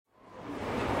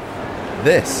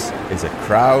This is a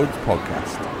Crowd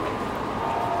podcast.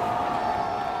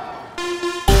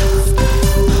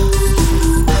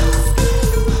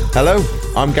 Hello,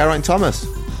 I'm Geraint Thomas.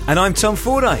 And I'm Tom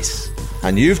Fordyce.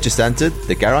 And you've just entered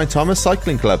the Geraint Thomas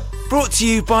Cycling Club. Brought to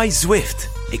you by Zwift.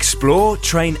 Explore,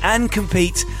 train and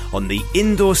compete on the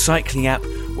indoor cycling app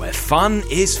where fun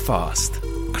is fast.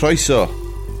 Croeso.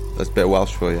 That's a bit of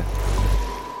Welsh for you.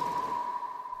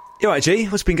 You alright, G?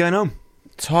 What's been going on?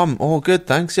 Tom, all good,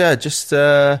 thanks. Yeah, just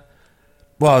one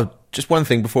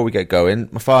thing before we get going.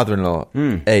 My father-in-law,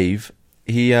 Ave,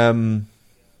 he,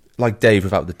 like Dave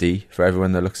without the D, for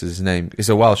everyone that looks at his name, it's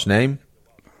a Welsh name.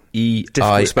 E-I-F.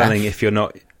 Difficult spelling if you're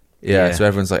not... Yeah, so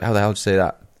everyone's like, how the hell do you say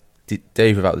that?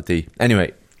 Dave without the D.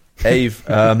 Anyway,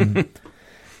 Ave,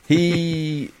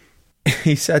 he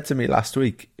said to me last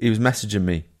week, he was messaging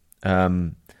me,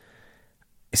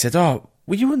 he said, oh,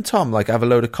 will you and Tom have a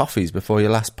load of coffees before your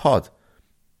last pod?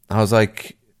 I was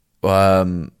like,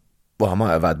 well, I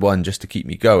might have had one just to keep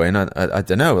me going. I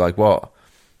don't know, what?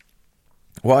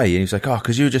 Why? And he was like, oh,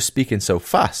 because you were just speaking so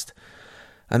fast.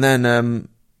 And then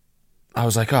I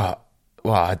was like, oh,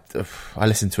 well, I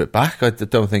listened to it back. I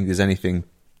don't think there's anything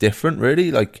different,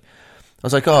 really. I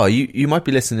was like, oh, you might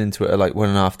be listening to it at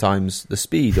 1.5 times the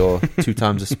speed or 2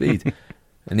 times the speed.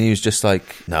 And he was just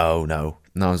like, no.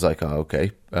 And I was like, oh,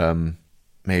 okay.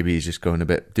 Maybe he's just going a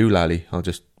bit doolally. I'll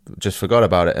just forgot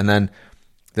about it. And then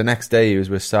the next day he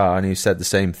was with Sar and he said the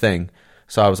same thing.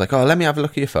 So I was like, oh, let me have a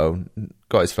look at your phone.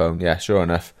 Got his phone. Yeah, sure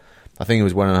enough. I think it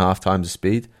was 1.5 times the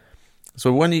speed.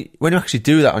 So when you actually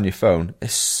do that on your phone,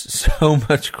 it's so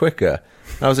much quicker.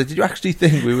 And I was like, did you actually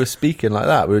think we were speaking like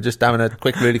that? We were just having a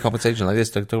quick, really conversation like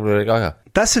this. That's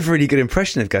a really good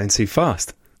impression of going too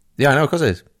fast. Yeah, I know, of course it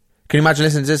is. Can you imagine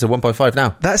listening to this at 1.5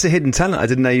 now? That's a hidden talent I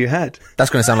didn't know you had. That's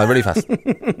going to sound really fast.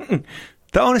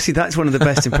 Honestly, that's one of the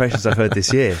best impressions I've heard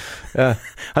this year. I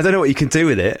don't know what you can do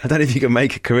with it. I don't know if you can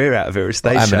make a career out of it or a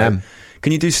stage show.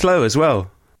 Can you do slow as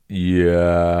well?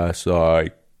 Yes, I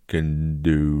can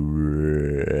do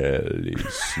really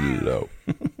slow.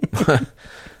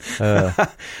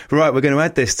 Right, we're going to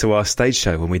add this to our stage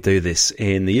show when we do this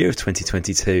in the year of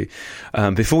 2022.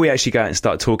 Before we actually go out and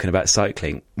start talking about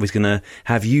cycling, we're going to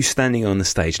have you standing on the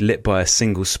stage lit by a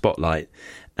single spotlight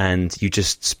and you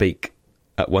just speak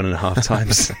at 1.5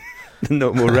 times the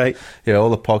normal rate. Yeah, all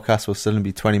the podcasts will suddenly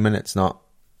be 20 minutes, not...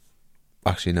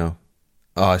 Actually, no.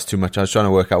 Oh, it's too much. I was trying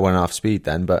to work out 1.5 speed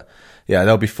then, but yeah,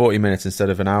 there'll be 40 minutes instead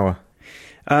of an hour.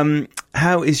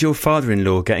 How is your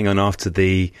father-in-law getting on after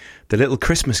the little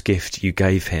Christmas gift you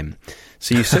gave him?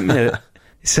 So you sent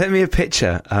me a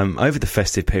picture over the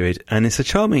festive period, and it's a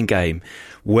charming game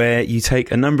where you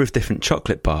take a number of different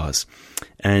chocolate bars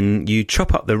and you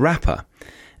chop up the wrapper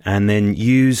and then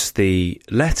use the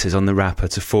letters on the wrapper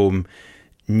to form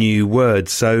new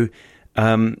words. So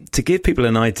to give people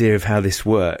an idea of how this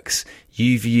works,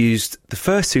 you've used the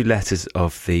first 2 letters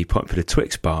of the popular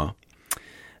Twix bar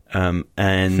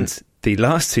and the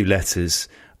last 2 letters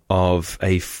of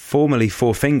a formerly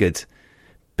 4-fingered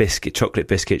chocolate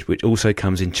biscuit, which also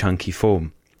comes in chunky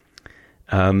form.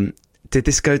 Did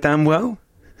this go down well?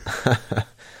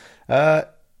 Yeah,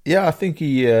 I think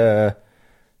he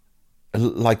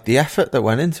liked the effort that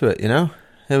went into it,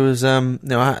 It was, I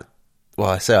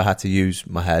had to use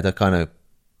my head.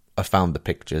 I found the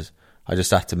pictures. I just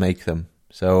had to make them.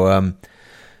 So,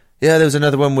 there was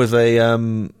another one with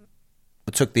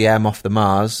I took the M off the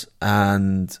Mars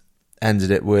and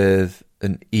ended it with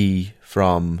an E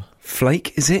from...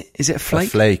 Flake, is it? Is it a flake?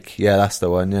 A flake, yeah, that's the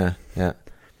one, yeah.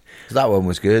 So that one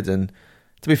was good, and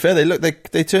to be fair,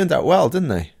 they turned out well, didn't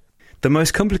they? The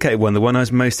most complicated one, the one I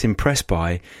was most impressed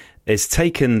by, is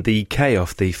taken the K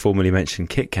off the formerly mentioned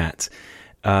Kit Kat.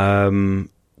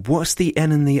 What's the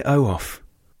N and the O off?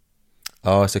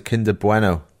 Oh, it's a Kinder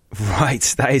Bueno. Right,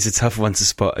 that is a tough one to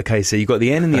spot. Okay, so you've got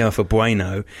the N and the O for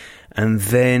Bueno, and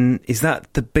then is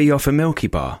that the B off a Milky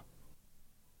Bar?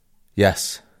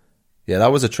 Yes. Yeah,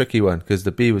 that was a tricky one because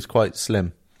the B was quite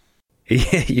slim.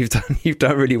 Yeah, you've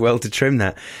done really well to trim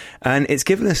that. And it's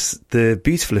given us the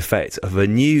beautiful effect of a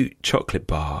new chocolate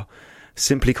bar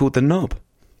simply called the Knob.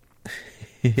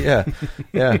 Yeah.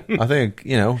 I think,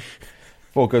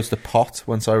 before it goes to pot,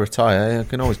 once I retire, I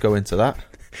can always go into that.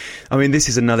 I mean, this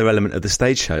is another element of the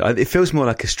stage show. It feels more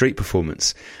like a street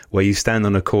performance where you stand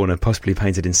on a corner, possibly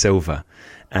painted in silver,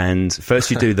 and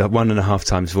first you do the 1.5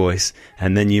 times voice,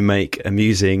 and then you make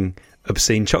amusing,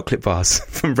 obscene chocolate bars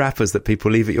from wrappers that people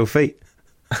leave at your feet.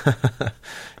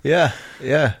 Yeah.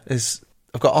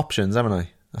 I've got options, haven't I?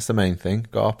 That's the main thing.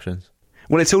 Got options.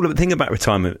 Well, it's all the thing about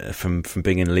retirement from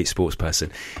being an elite sports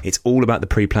person. It's all about the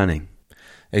pre-planning.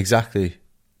 Exactly.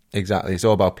 It's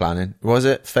all about planning. Was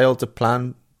it failed to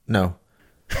plan? No.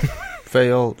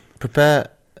 Fail. Prepare.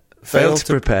 Fail to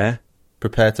prepare.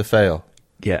 Prepare to fail.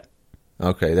 Yeah.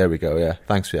 Okay, there we go. Yeah,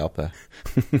 thanks for your help there.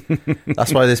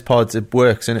 That's why this pod, it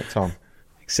works, isn't it, Tom?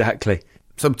 Exactly.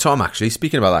 So, Tom, actually,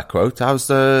 speaking about that quote, how's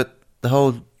the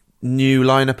whole new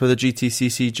lineup of the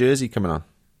GTCC jersey coming on?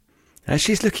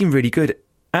 She's looking really good.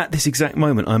 At this exact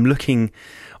moment, I'm looking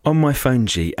on my phone,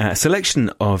 G, at a selection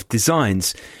of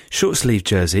designs, short sleeve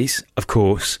jerseys, of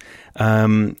course,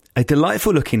 a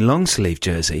delightful looking long sleeve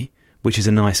jersey, which is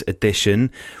a nice addition.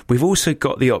 We've also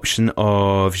got the option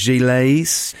of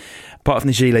gilets. Apart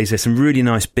from the gilets, there's some really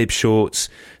nice bib shorts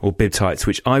or bib tights,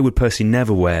 which I would personally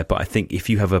never wear, but I think if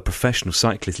you have a professional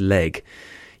cyclist leg,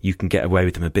 you can get away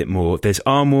with them a bit more. There's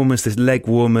arm warmers, there's leg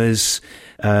warmers,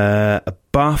 a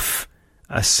buff,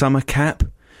 a summer cap.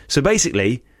 So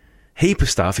basically, heap of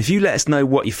stuff. If you let us know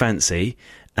what you fancy,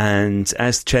 and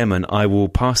as chairman, I will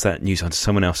pass that news on to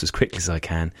someone else as quickly as I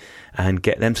can and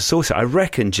get them to source it. I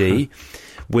reckon, G,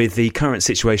 with the current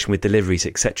situation with deliveries,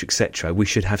 etc., we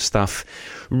should have stuff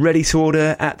ready to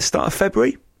order at the start of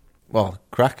February. Well,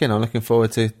 cracking. I'm looking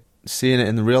forward to seeing it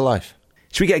in the real life.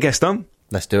 Should we get a guest on?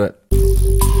 Let's do it.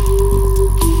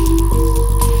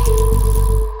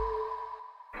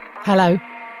 Hello,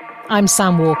 I'm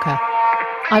Sam Walker.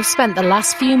 I've spent the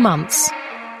last few months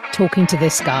talking to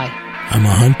this guy. I'm a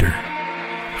hunter.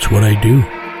 It's what I do.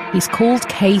 He's called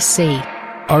KC.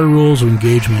 Our rules of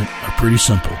engagement are pretty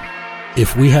simple.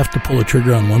 If we have to pull a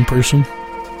trigger on one person,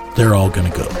 they're all going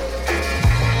to go.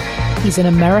 He's an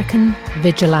American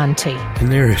vigilante. And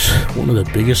there is one of the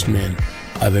biggest men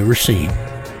I've ever seen,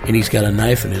 and he's got a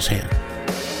knife in his hand.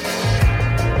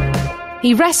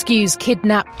 He rescues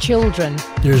kidnapped children.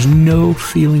 There's no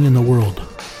feeling in the world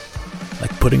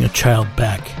like putting a child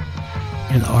back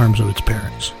in the arms of its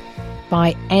parents.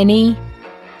 By any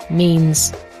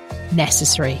means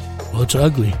necessary. Well, it's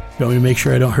ugly. You want me to make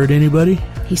sure I don't hurt anybody?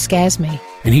 He scares me.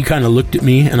 And he kind of looked at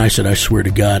me, and I said, I swear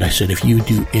to God, I said, if you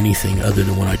do anything other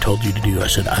than what I told you to do, I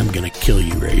said, I'm going to kill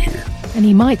you right here. And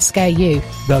he might scare you.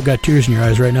 About got tears in your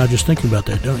eyes right now just thinking about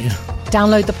that, don't you?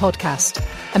 Download the podcast,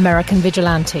 American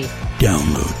Vigilante.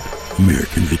 Download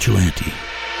American Vigilante.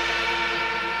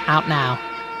 Out now.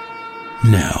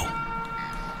 Now.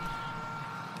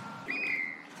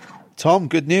 Tom,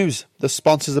 good news. The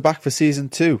sponsors are back for season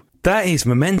 2. That is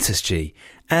momentous, G.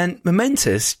 And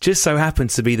momentous just so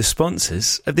happens to be the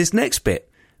sponsors of this next bit.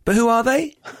 But who are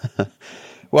they?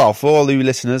 Well, for all you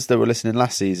listeners that were listening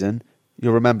last season,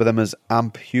 you'll remember them as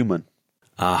Amp Human.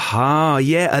 Aha,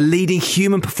 yeah, a leading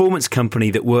human performance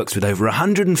company that works with over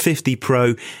 150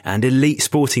 pro and elite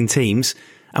sporting teams.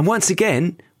 And once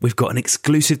again, we've got an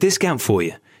exclusive discount for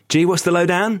you. G, what's the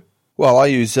lowdown? Well, I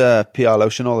use PR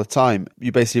lotion all the time.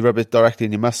 You basically rub it directly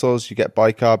in your muscles, you get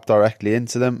bicarb directly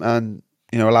into them, and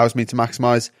allows me to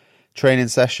maximise training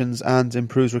sessions and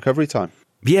improves recovery time.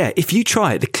 Yeah, if you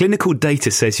try it, the clinical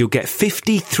data says you'll get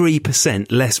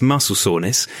 53% less muscle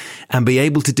soreness and be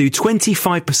able to do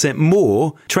 25%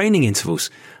 more training intervals.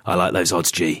 I like those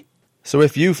odds, G. So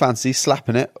if you fancy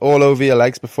slapping it all over your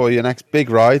legs before your next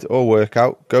big ride or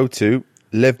workout, go to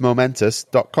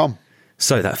livemomentous.com.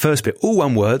 So that first bit, all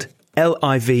one word,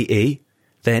 LIVE,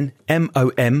 then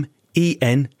MOMENTOUS.com.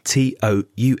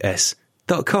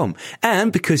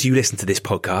 And because you listen to this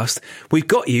podcast, we've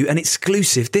got you an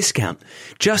exclusive discount.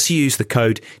 Just use the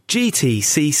code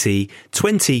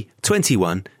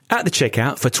GTCC2021 at the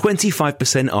checkout for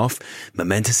 25% off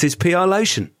Momentus's PR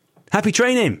lotion. Happy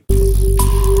training!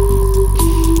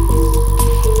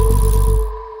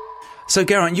 So,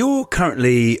 Geraint, you're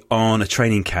currently on a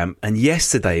training camp, and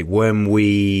yesterday when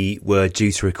we were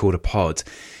due to record a pod,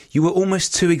 you were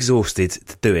almost too exhausted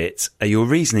to do it. Your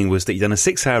reasoning was that you'd done a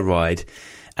 6-hour ride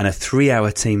and a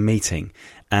 3-hour team meeting,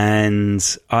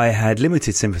 and I had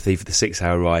limited sympathy for the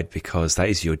 6-hour ride because that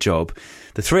is your job.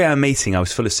 The 3-hour meeting I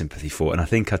was full of sympathy for, and I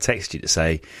think I texted you to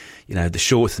say, the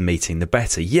shorter the meeting, the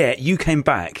better. Yet you came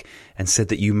back and said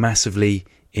that you massively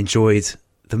enjoyed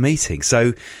the meeting.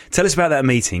 So tell us about that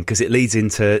meeting, because it leads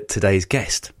into today's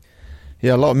guest.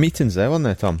 Yeah, a lot of meetings there, wasn't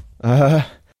there, Tom?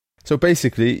 So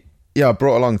basically, I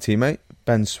brought along a teammate,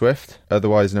 Ben Swift,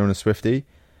 otherwise known as Swifty,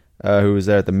 who was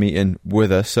there at the meeting with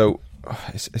us. So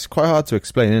it's quite hard to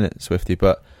explain, isn't it, Swifty?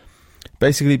 But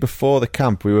basically, before the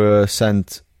camp, we were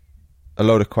sent a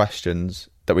load of questions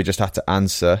that we just had to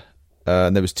answer.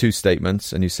 And there was 2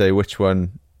 statements, and you say which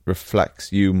one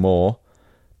reflects you more.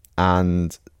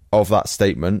 And of that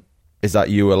statement, is that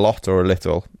you a lot or a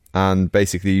little? And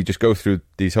basically, you just go through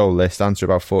these whole list, answer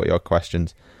about 40 odd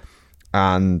questions,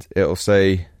 and it'll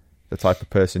say the type of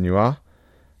person you are.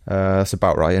 That's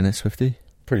about right, isn't it, Swifty?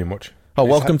 Pretty much. Oh,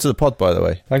 welcome to the pod, by the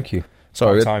way. Thank you.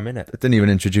 Sorry, time in it. I didn't even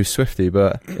introduce Swifty,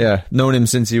 but yeah, known him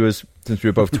since we were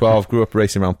both 12. Grew up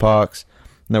racing around parks,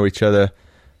 know each other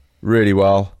really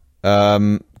well.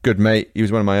 Good mate. He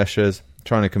was one of my ushers.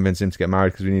 Trying to convince him to get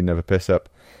married because we need another piss up.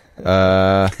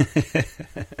 But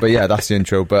yeah, that's the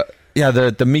intro. But yeah,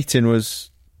 the meeting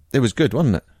was good,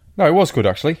 wasn't it? No, it was good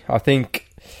actually. I think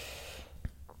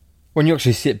when you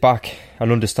actually sit back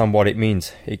and understand what it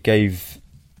means, it gave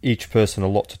each person a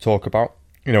lot to talk about.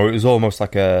 You know, it was almost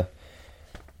like there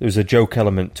was a joke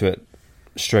element to it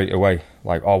straight away.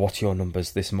 Like, oh, what's your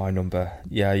numbers? This is my number.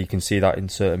 Yeah, you can see that in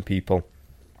certain people.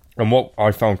 And what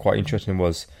I found quite interesting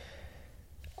was,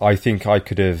 I think I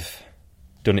could have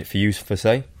done it for you, for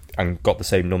say, and got the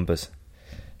same numbers.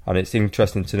 And it's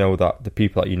interesting to know that the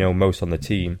people that you know most on the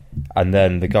team, and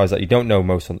then the guys that you don't know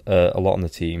most a lot on the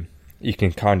team, you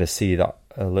can kind of see that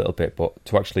a little bit. But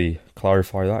to actually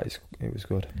clarify that, it was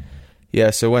good.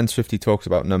 Yeah, so when Swifty talks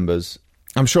about numbers,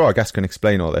 I'm sure our guest can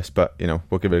explain all this, but you know,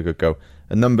 we'll give it a good go.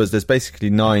 And numbers, there's basically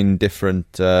 9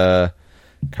 different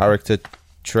character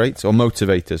traits or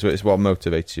motivators. It's what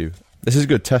motivates you. This is a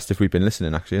good test if we've been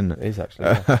listening, actually, isn't it? It is, actually.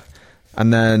 Yeah.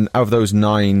 And then out of those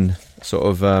 9 sort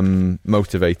of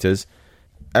motivators,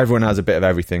 everyone has a bit of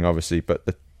everything, obviously, but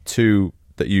the 2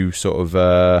 that you sort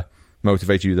of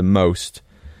motivate you the most,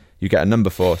 you get a number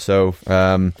for. So,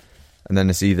 and then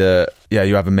it's either,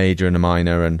 you have a major and a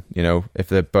minor, and, you know, if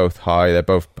they're both high, they're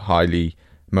both highly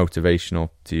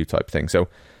motivational to you type thing. So,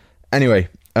 anyway,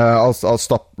 I'll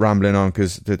stop rambling on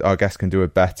because our guest can do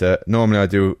it better. Normally I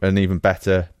do an even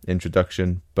better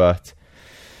introduction, but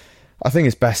I think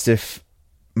it's best if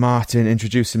Martin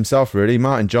introduced himself, really.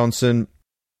 Martin Johnson,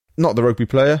 not the rugby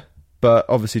player, but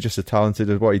obviously just as talented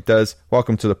as what he does.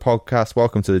 Welcome to the podcast.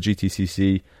 Welcome to the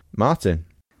GTCC, Martin.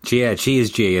 Yeah,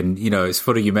 cheers, G. And, you know, it's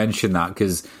funny you mention that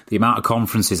because the amount of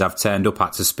conferences I've turned up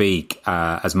at to speak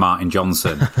as Martin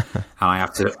Johnson, and I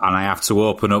have to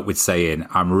open up with saying,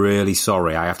 I'm really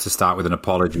sorry. I have to start with an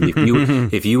apology.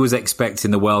 If you was expecting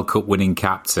the World Cup winning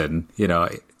captain, you know,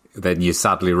 then you're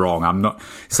sadly wrong. I'm not.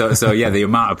 So yeah, the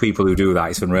amount of people who do that,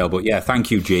 it's unreal. But yeah,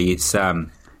 thank you, G. It's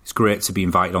great to be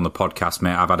invited on the podcast,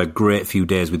 mate. I've had a great few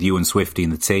days with you and Swifty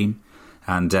and the team,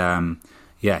 and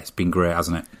yeah, it's been great,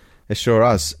 hasn't it? It sure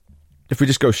has. If we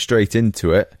just go straight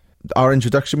into it, our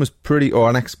introduction was or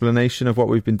an explanation of what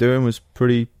we've been doing was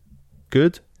pretty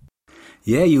good.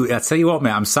 Yeah, I tell you what,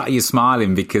 mate, I'm sat here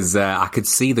smiling because I could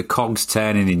see the cogs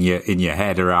turning in your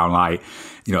head around, like,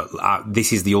 you know,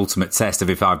 this is the ultimate test of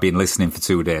if I've been listening for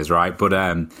 2 days, right? But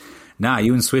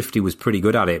you and Swifty was pretty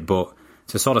good at it. But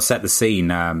to sort of set the scene,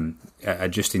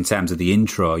 just in terms of the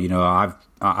intro, you know,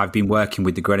 I've been working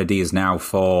with the Grenadiers now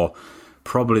for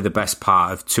probably the best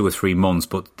part of 2 or 3 months,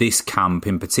 but this camp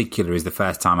in particular is the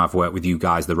first time I've worked with you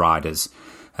guys, the riders.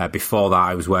 Before that,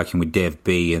 I was working with Dave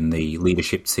B and the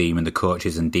leadership team and the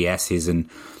coaches and DSs, and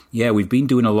yeah, we've been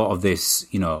doing a lot of this,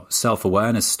 you know,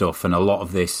 self-awareness stuff and a lot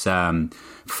of this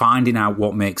finding out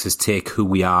what makes us tick, who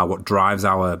we are, what drives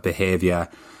our behaviour,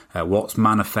 what's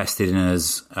manifested in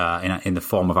us in the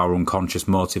form of our unconscious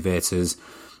motivators.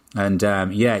 And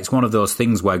it's one of those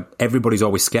things where everybody's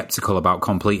always sceptical about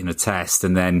completing a test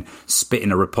and then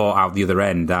spitting a report out the other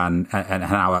end and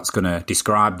how that's going to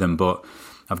describe them. But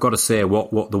I've got to say,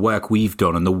 what the work we've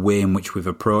done and the way in which we've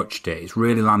approached it, it's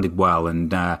really landed well.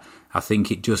 And I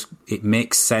think it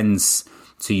makes sense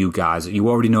to you guys. You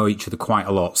already know each other quite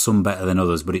a lot, some better than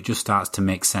others, but it just starts to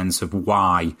make sense of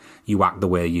why you act the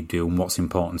way you do and what's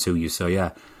important to you. So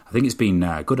yeah, I think it's been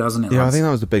good, hasn't it? Yeah, lads? I think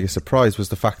that was the biggest surprise, was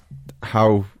the fact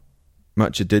how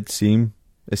much it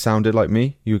sounded like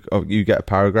me. You get a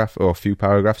paragraph or a few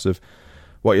paragraphs of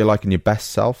what you're like in your best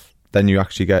self, then you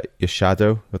actually get your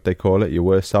shadow, what they call it, your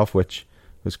worst self, which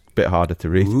was a bit harder to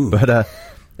read. Ooh. But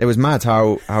it was mad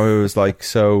how it was like,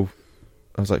 so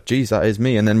I was like, geez, that is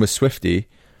me. And then with Swifty,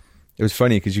 it was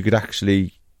funny because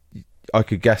I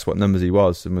could guess what numbers he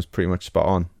was and was pretty much spot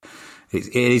on.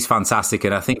 It is fantastic,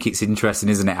 and I think it's interesting,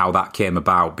 isn't it, how that came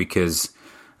about, because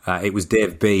it was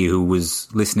Dave B who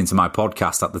was listening to my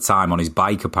podcast at the time on his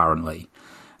bike, apparently.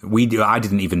 I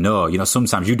didn't even know. You know,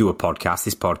 sometimes you do this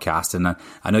podcast, and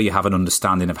I know you have an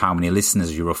understanding of how many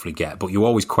listeners you roughly get, but you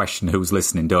always question who's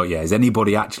listening, don't you? Is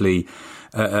anybody actually,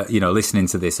 listening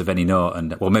to this of any note?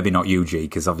 And well, maybe not you, G,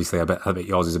 because obviously I bet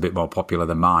yours is a bit more popular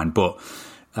than mine. But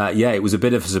it was a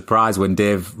bit of a surprise when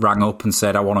Dave rang up and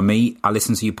said, "I want to meet. I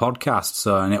listened to your podcast,"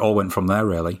 and it all went from there,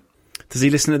 really. Does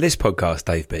he listen to this podcast,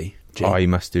 Dave B? G? Oh, he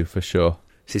must do, for sure.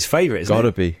 It's his favourite, isn't it?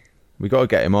 Gotta be. We got to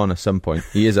get him on at some point.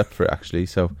 He is up for it, actually,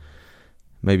 so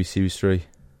maybe Series 3.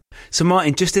 So,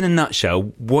 Martin, just in a nutshell,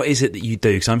 what is it that you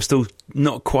do? Because I'm still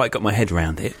not quite got my head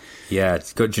around it. Yeah,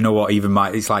 it's good. Do you know what?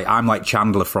 It's like I'm like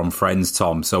Chandler from Friends,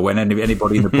 Tom. So when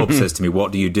anybody in the pub says to me,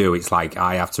 "What do you do?" It's like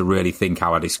I have to really think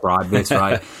how I describe this,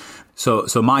 right? So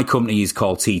my company is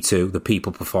called T2, the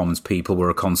People Performance People. We're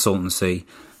a consultancy.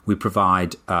 We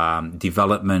provide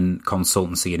development,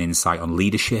 consultancy, and insight on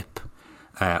leadership,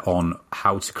 on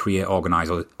how to create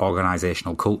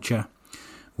organizational culture.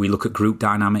 We look at group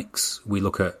dynamics. We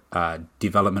look at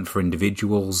development for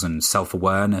individuals and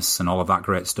self-awareness and all of that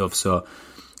great stuff. So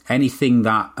anything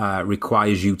that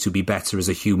requires you to be better as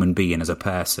a human being, as a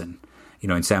person, you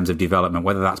know, in terms of development,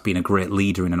 whether that's being a great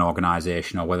leader in an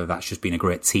organization or whether that's just being a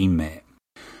great teammate.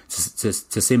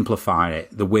 To simplify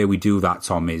it, the way we do that,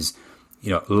 Tom, is,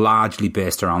 you know, largely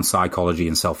based around psychology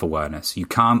and self-awareness. You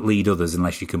can't lead others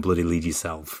unless you can bloody lead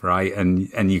yourself, right?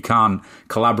 And you can't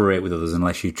collaborate with others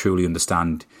unless you truly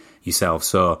understand yourself.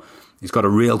 So it's got a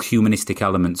real humanistic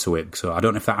element to it. So I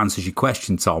don't know if that answers your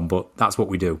question, Tom, but that's what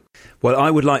we do. Well, I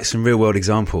would like some real-world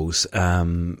examples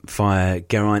via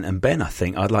Geraint and Ben, I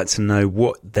think. I'd like to know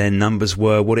what their numbers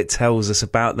were, what it tells us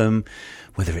about them,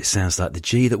 whether it sounds like the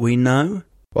G that we know.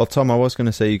 Well, Tom, I was going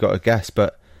to say you got a guess,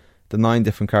 but the 9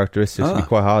 different characteristics would be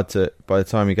quite hard to... By the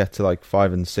time you get to like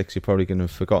 5 and 6, you're probably going to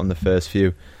have forgotten the first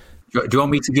few. Do you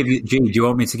want me to give you, G, do you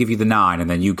want me to give you the 9 and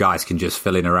then you guys can just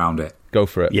fill in around it? Go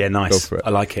for it. Yeah, nice. Go for it. I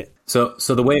like it. So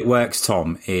the way it works,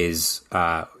 Tom, is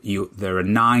there are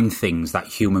 9 things that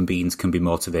human beings can be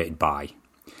motivated by.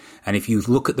 And if you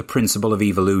look at the principle of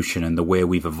evolution and the way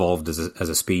we've evolved as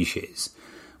a species,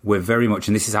 we're very much,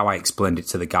 and this is how I explained it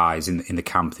to the guys in the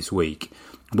camp this week,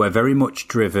 we're very much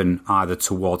driven either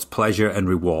towards pleasure and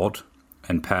reward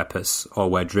and purpose, or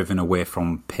we're driven away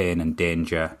from pain and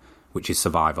danger, which is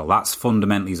survival. That's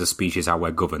fundamentally, as a species, how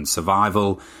we're governed: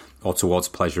 survival or towards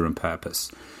pleasure and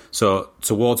purpose. So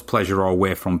towards pleasure or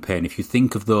away from pain. If you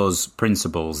think of those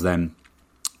principles, then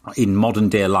in modern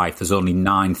day life, there's only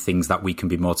 9 things that we can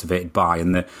be motivated by.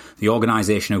 And the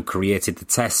organisation who created the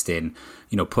testing,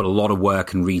 you know, put a lot of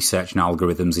work and research and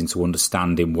algorithms into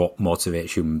understanding what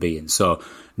motivates human beings. So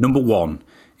number 1,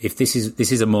 if this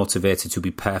is a motivator to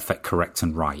be perfect, correct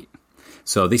and right.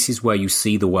 So this is where you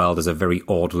see the world as a very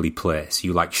orderly place.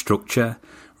 You like structure,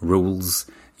 rules,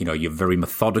 you know, you're very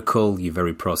methodical, you're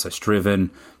very process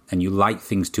driven, and you like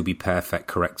things to be perfect,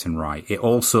 correct and right. It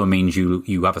also means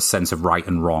you have a sense of right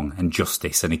and wrong and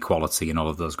justice and equality and all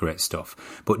of those great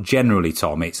stuff. But generally,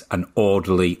 Tom, it's an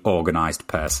orderly, organised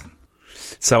person.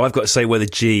 So I've got to say whether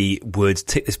G would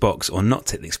tick this box or not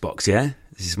tick this box, yeah?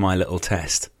 This is my little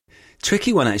test.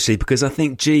 Tricky one, actually, because I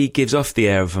think G gives off the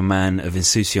air of a man of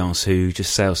insouciance who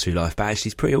just sails through life, but actually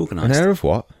he's pretty organised. An air of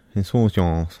what?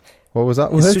 Insouciance. What was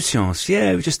that word? Insouciance,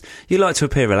 yeah. You like to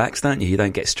appear relaxed, don't you? You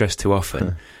don't get stressed too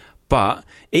often. But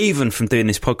even from doing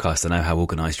this podcast, I know how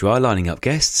organised you are, lining up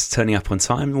guests, turning up on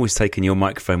time, always taking your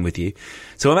microphone with you.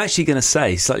 So I'm actually going to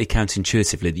say, slightly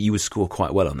counterintuitively, that you would score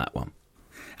quite well on that one.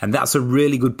 And that's a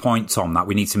really good point, Tom, that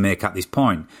we need to make at this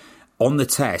point. On the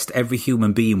test, every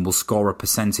human being will score a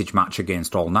percentage match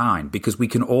against all 9, because we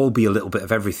can all be a little bit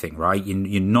of everything, right?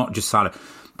 You're not just silent.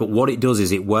 But what it does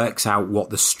is it works out what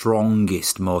the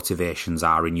strongest motivations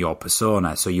are in your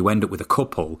persona. So you end up with a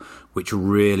couple which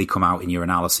really come out in your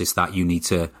analysis that you need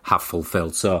to have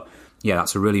fulfilled. So, yeah,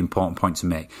 that's a really important point to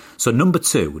make. So number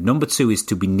two is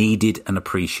to be needed and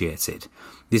appreciated.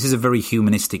 This is a very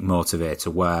humanistic motivator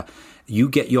where you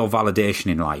get your validation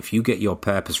in life, you get your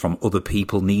purpose from other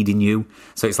people needing you.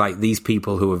 So it's like these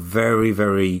people who are very,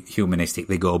 very humanistic.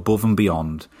 They go above and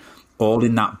beyond, all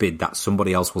in that bid that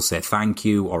somebody else will say thank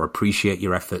you or appreciate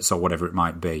your efforts or whatever it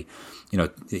might be. You know,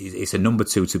 it's a number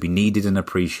 2 to be needed and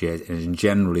appreciated, and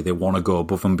generally they want to go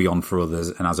above and beyond for others,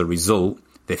 and as a result,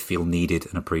 they feel needed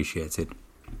and appreciated.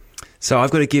 So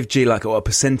I've got to give G, like, what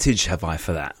percentage have I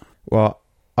for that? Well,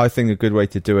 I think a good way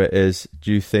to do it is,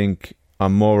 do you think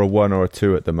I'm more a 1 or a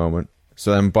 2 at the moment?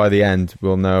 So then by the end,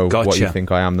 we'll know what you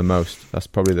think I am the most. That's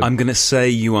probably the... I'm going to say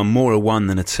you are more a 1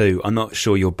 than a 2. I'm not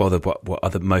sure you're bothered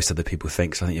what most other people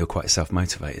think, so I think you're quite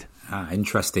self-motivated.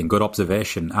 Interesting. Good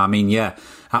observation. I mean, yeah,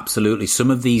 absolutely.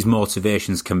 Some of these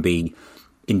motivations can be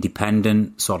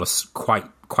independent, sort of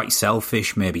quite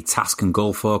selfish, maybe task and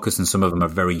goal focused, and some of them are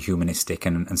very humanistic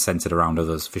and centered around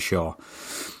others, for sure.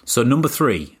 So number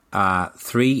 3.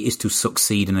 3 is to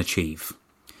succeed and achieve.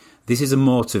 This is a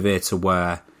motivator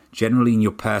where generally in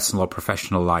your personal or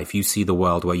professional life, you see the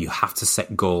world where you have to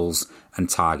set goals and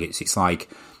targets. It's like,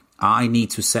 I need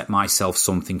to set myself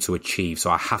something to achieve. So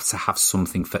I have to have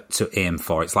something to aim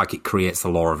for. It's like it creates the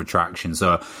law of attraction.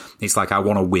 So it's like I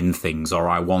want to win things, or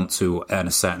I want to earn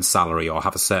a certain salary, or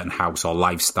have a certain house or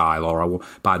lifestyle, or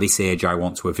by this age I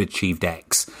want to have achieved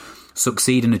X.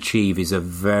 Succeed and achieve is a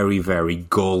very, very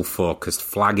goal-focused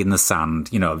flag in the sand.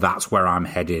 That's where I'm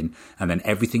heading. And then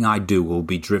everything I do will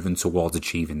be driven towards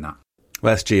achieving that.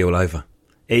 Well, that's G all over.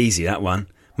 Easy, that one.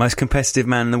 Most competitive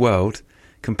man in the world.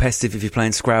 Competitive if you're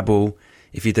playing Scrabble,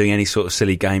 if you're doing any sort of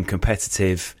silly game,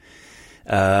 competitive.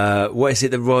 What is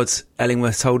it that Rod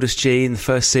Ellingworth told us, G, in the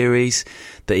first series?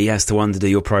 That he has to underdo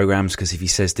your programmes, because if he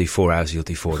says do 4 hours, you'll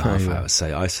do 4.5 hours.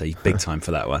 So I say big time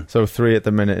for that one. So 3 at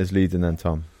the minute is leading then,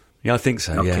 Tom? Yeah, I think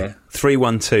so, okay. Yeah. 3,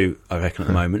 1, 2, I reckon, at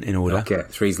the moment, in order. Okay,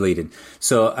 3's leading.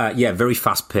 So, very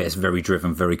fast-paced, very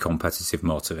driven, very competitive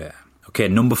motivator. Okay,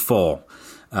 number 4.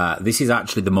 This is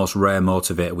actually the most rare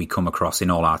motivator we come across in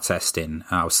all our testing.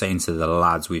 I was saying to the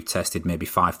lads, we've tested maybe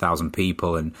 5,000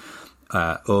 people, and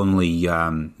only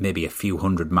maybe a few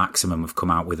hundred maximum have come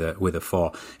out with a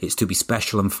 4. It's to be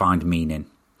special and find meaning.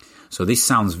 So this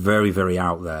sounds very, very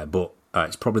out there, but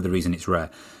it's probably the reason it's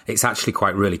rare. It's actually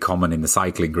quite really common in the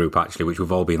cycling group, actually, which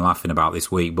we've all been laughing about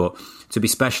this week. But to be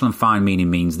special and find meaning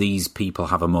means these people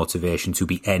have a motivation to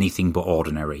be anything but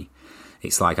ordinary.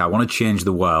 It's like, I want to change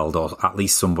the world, or at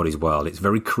least somebody's world. It's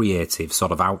very creative,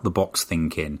 sort of out-the-box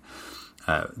thinking.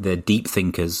 They're deep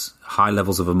thinkers, high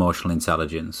levels of emotional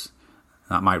intelligence.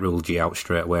 That might rule G out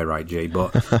straight away, right, G?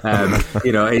 But,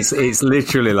 it's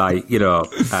literally like,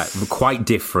 quite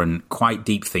different, quite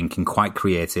deep thinking, quite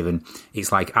creative. And it's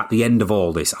like, at the end of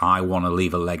all this, I want to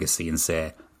leave a legacy and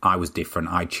say, I was different,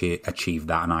 I achieved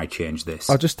that, and I changed this.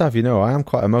 I'll just have you know, I am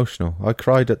quite emotional. I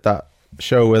cried at that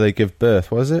show where they give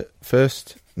birth. Was it?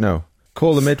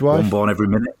 Call the Midwife. One born every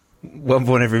minute. One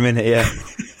born every minute, yeah.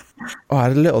 Oh, I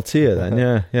had a little tear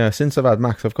then, yeah. Since I've had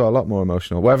Max, I've got a lot more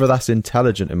emotional. Whether that's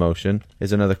intelligent emotion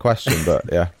is another question, but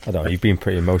yeah. I don't know, you've been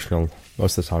pretty emotional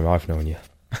most of the time I've known you.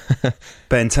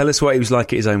 Ben, tell us what he was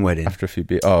like at his own wedding. After a few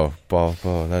beers. Oh,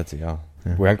 bloody hell.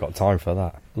 Yeah. We ain't got time for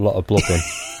that. A lot of blubbing.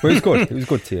 But it was good. It was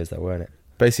good tears though, weren't it?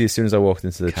 Basically, as soon as I walked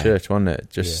into the church, wasn't it? It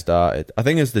just started. I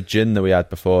think it was the gin that we had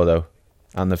before, though,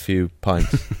 and the few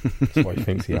pints. That's what he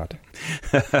thinks he had.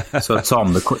 So,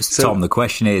 Tom, the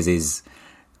question is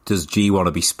does G want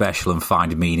to be special and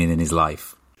find meaning in his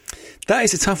life? That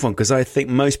is a tough one, because I think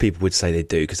most people would say they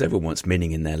do, because everyone wants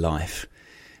meaning in their life.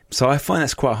 So I find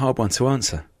that's quite a hard one to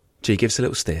answer. G, give us a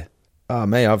little steer. Oh,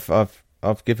 mate,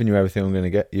 I've given you everything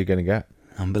you're going to get.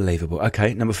 Unbelievable.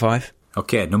 Okay, number 5.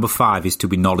 Okay, number 5 is to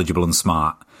be knowledgeable and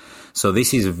smart. So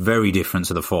this is very different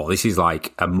to the 4. This is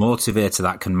like a motivator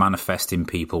that can manifest in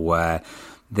people where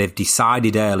they've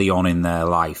decided early on in their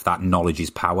life that knowledge is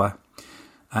power.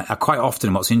 Quite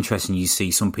often what's interesting, you see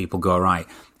some people go, right,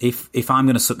 if I'm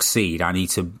going to succeed, I need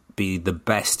to be the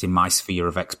best in my sphere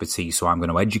of expertise. So I'm going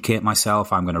to educate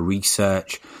myself, I'm going to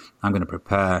research, I'm going to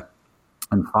prepare.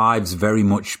 And 5s very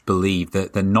much believe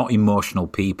that they're not emotional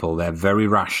people. They're very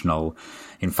rational.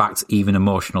 In fact, even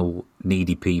emotional,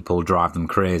 needy people drive them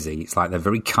crazy. It's like they're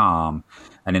very calm.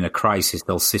 And in a crisis,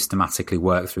 they'll systematically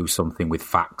work through something with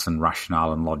facts and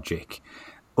rationale and logic.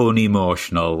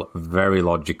 Unemotional, very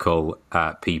logical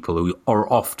people who are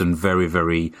often very,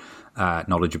 very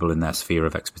knowledgeable in their sphere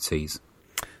of expertise.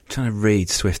 I'm trying to read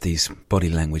Swifty's body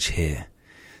language here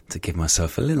to give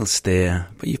myself a little steer.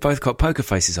 But you've both got poker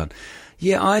faces on.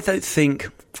 Yeah, I don't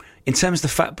think, in terms of the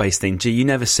fact-based thing, G, you're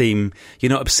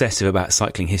not obsessive about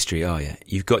cycling history, are you?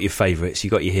 You've got your favourites,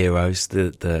 you've got your heroes,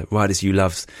 the riders you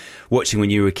loved watching when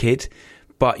you were a kid,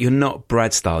 but you're not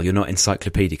Brad style, you're not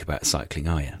encyclopedic about cycling,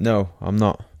 are you? No, I'm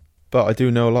not. But I do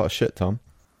know a lot of shit, Tom.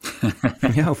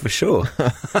 Yeah, for sure.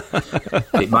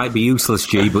 It might be useless,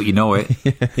 G, but you know it.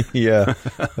 Yeah.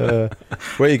 Where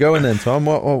are you going then, Tom?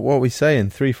 What are we saying?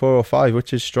 3, 4 or 5?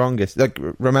 Which is strongest? Like,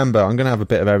 remember, I'm going to have a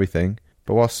bit of everything.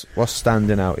 But what's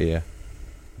standing out here?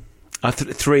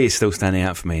 3 is still standing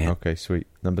out for me. Yeah. Okay, sweet.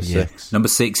 Number 6. Number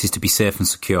 6 is to be safe and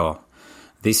secure.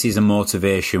 This is a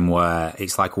motivation where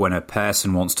it's like when a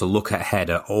person wants to look ahead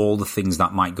at all the things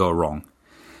that might go wrong.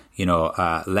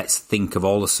 Let's think of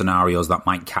all the scenarios that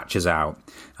might catch us out,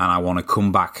 and I want to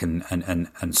come back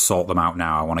and sort them out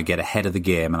now. I want to get ahead of the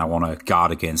game, and I want to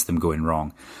guard against them going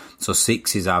wrong. So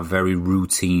 6s are very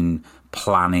routine,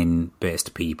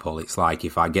 planning-based people. It's like,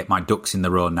 if I get my ducks in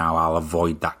the row now, I'll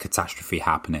avoid that catastrophe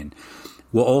happening.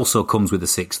 What also comes with the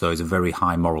 6, though, is a very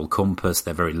high moral compass.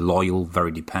 They're very loyal,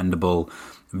 very dependable.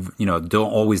 Don't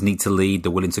always need to lead.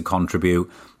 They're willing to contribute,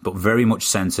 but very much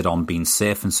centered on being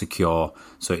safe and secure.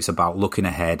 So it's about looking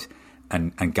ahead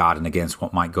and guarding against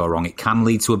what might go wrong. It can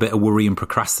lead to a bit of worry and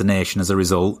procrastination as a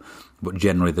result, but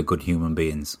generally they're good human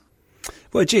beings.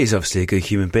 Well, G is obviously a good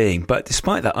human being, but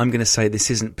despite that, I'm going to say this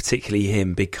isn't particularly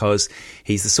him because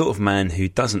he's the sort of man who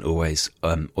doesn't always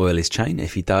oil his chain.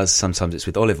 If he does, sometimes it's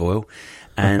with olive oil,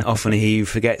 and often he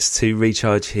forgets to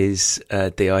recharge his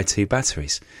Di2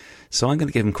 batteries. So I'm going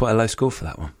to give him quite a low score for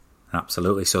that one.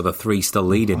 Absolutely. So the 3 still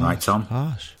leading, right, Tom?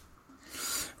 Harsh.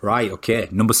 Right, okay.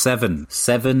 Number 7.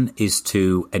 7 is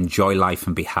to enjoy life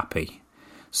and be happy.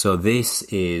 So this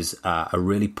is a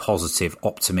really positive,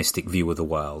 optimistic view of the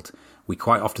world. We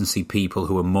quite often see people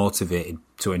who are motivated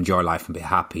to enjoy life and be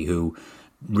happy who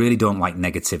really don't like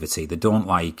negativity. They don't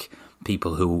like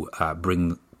people who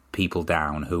bring people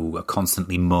down, who are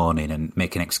constantly moaning and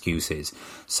making excuses.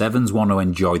 7s want to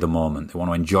enjoy the moment. They want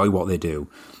to enjoy what they do.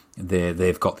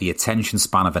 They've got the attention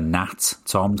span of a gnat,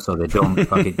 Tom, so they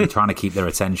don't like trying to keep their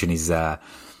attention is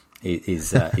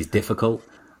difficult.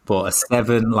 But a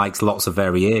 7 likes lots of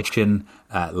variation,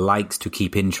 likes to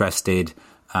keep interested,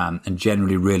 and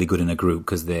generally really good in a group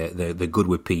because they're good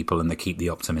with people and they keep the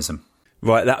optimism.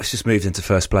 Right, that's just moved into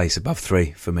first place above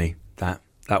 3 for me. That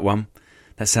one.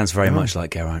 That sounds very much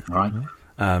like Geraint. Right.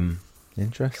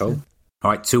 Interesting. Cool.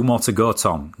 All right, 2 more to go,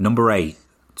 Tom. Number 8,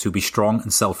 to be strong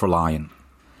and self-reliant.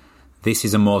 This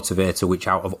is a motivator which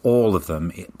out of all of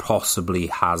them, it possibly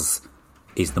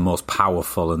is the most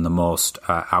powerful and the most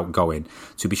outgoing.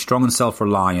 To be strong and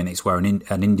self-reliant is where an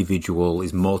individual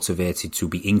is motivated to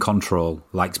be in control,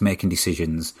 likes making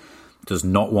decisions, does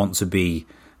not want to be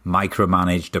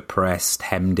micromanaged, oppressed,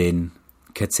 hemmed in,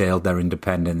 curtailed their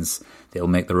independence. They'll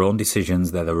make their own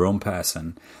decisions. They're their own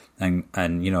person. And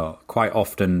quite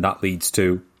often that leads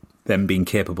to them being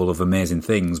capable of amazing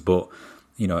things, but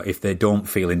if they don't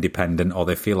feel independent or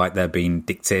they feel like they're being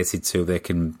dictated to, they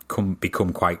can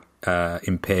become quite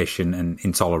impatient and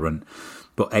intolerant.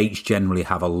 But 8s generally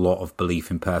have a lot of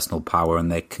belief in personal power,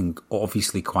 and they can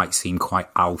obviously seem quite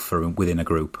alpha within a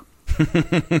group.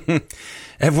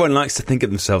 Everyone likes to think of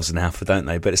themselves as an alpha, don't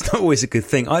they? But it's not always a good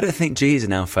thing. I don't think G is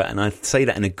an alpha, and I say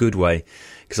that in a good way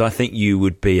because I think you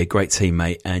would be a great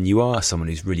teammate and you are someone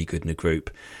who's really good in a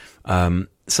group.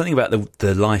 Something about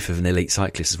the life of an elite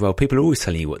cyclist as well. People are always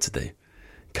telling you what to do.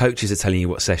 Coaches are telling you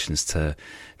what sessions to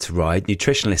ride.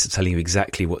 Nutritionalists are telling you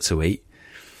exactly what to eat.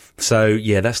 So,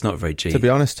 yeah, that's not very G. To be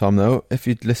honest, Tom, though, if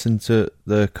you'd listened to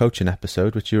the coaching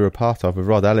episode, which you were a part of with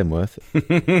Rod Ellingworth,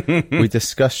 we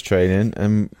discussed training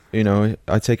and,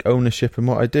 I take ownership in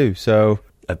what I do. So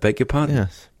I beg your pardon?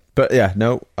 Yes. But, yeah,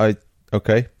 no,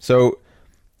 okay. So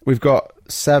we've got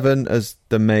 7 as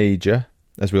the major,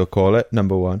 as we'll call it,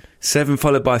 number 1. 7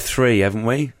 followed by 3, haven't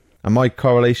we? And my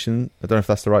correlation, I don't know if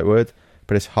that's the right word,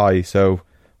 but it's high. So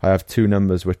I have 2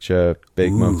 numbers which are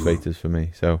big motivators for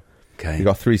me. So okay. You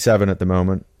got 3, 7 at the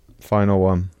moment. Final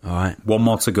one. All right. 1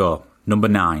 more to go. Number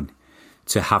 9,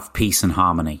 to have peace and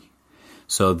harmony.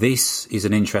 So this is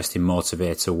an interesting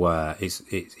motivator where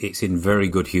it's in very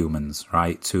good humans,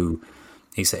 right?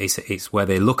 It's where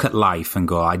they look at life and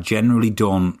go, I generally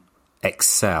don't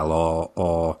excel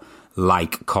or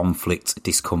like conflict,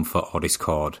 discomfort or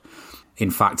discord.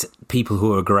 In fact, people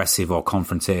who are aggressive or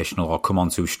confrontational or come on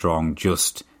too strong,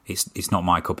 it's not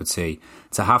my cup of tea.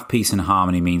 To have peace and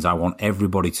harmony means I want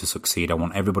everybody to succeed. I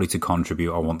want everybody to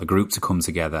contribute. I want the group to come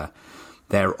together.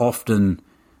 They're often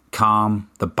calm,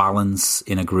 the balance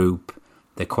in a group.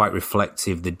 They're quite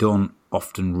reflective. They don't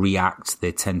often react.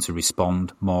 They tend to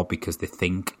respond more because they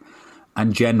think.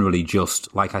 And generally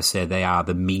just, like I say, they are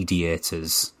the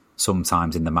mediators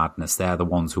sometimes in the madness. They're the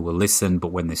ones who will listen,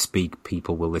 but when they speak,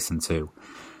 people will listen too.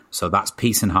 So that's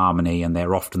peace and harmony, and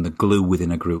they're often the glue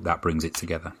within a group that brings it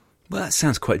together. Well, that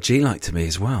sounds quite G-like to me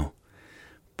as well.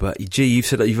 But G, you've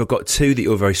said that you've got 2 that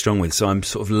you're very strong with, so I'm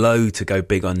sort of low to go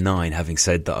big on 9, having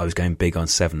said that I was going big on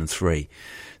 7 and 3.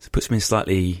 So it puts me in a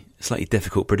slightly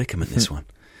difficult predicament, this one.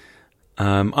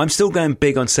 I'm still going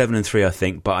big on 7 and 3, I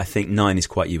think, but I think 9 is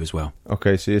quite you as well.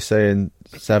 Okay, so you're saying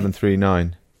 7, 3,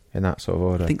 9 in that sort of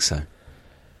order? I think so.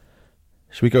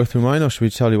 Should we go through mine, or should we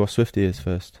tell you what Swifty is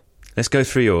first? Let's go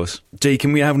through yours. G,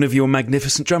 can we have one of your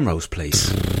magnificent drum rolls,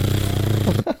 please?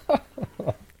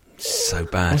 So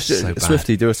bad, so bad.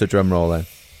 Swifty, do us a drum roll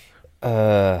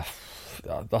then.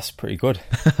 That's pretty good,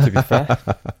 to be fair.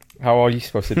 How are you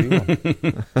supposed to do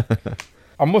one?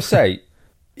 I must say,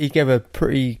 he gave a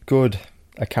pretty good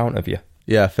account of you.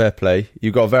 Yeah, fair play.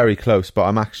 You got very close, but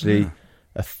I'm actually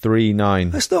a 3,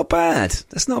 9. That's not bad.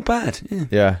 That's not bad.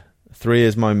 Yeah. 3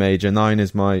 is my major, 9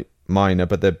 is my minor,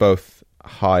 but they're both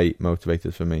high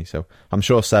motivators for me. So I'm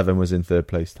sure 7 was in 3rd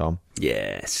place, Tom.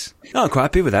 Yes. I'm quite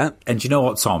happy with that. And you know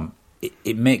what, Tom?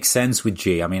 It makes sense with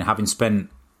G. I mean, having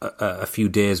spent a few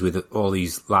days with all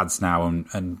these lads now,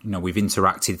 and we've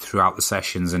interacted throughout the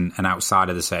sessions and outside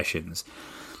of the sessions,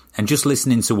 And just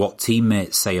listening to what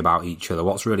teammates say about each other,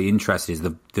 what's really interesting is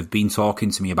they've been talking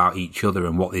to me about each other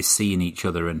and what they see in each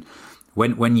other. And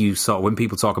when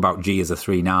people talk about G as a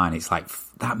 3-9, it's like,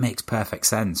 that makes perfect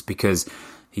sense, because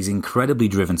he's incredibly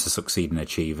driven to succeed and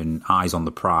achieve, and eyes on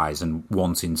the prize and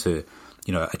wanting to,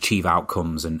 achieve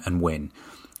outcomes and win.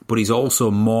 But he's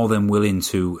also more than willing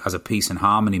to, as a peace and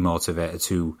harmony motivator,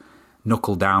 to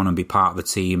knuckle down and be part of the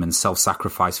team and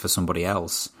self-sacrifice for somebody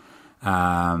else.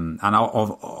 And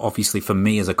obviously for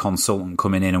me as a consultant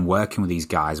coming in and working with these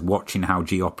guys, watching how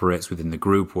G operates within the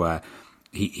group, where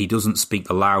he doesn't speak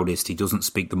the loudest, he doesn't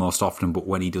speak the most often, but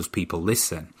when he does, people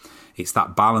listen. It's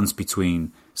that balance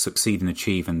between succeed and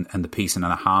achieve and the peace and the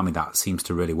harmony that seems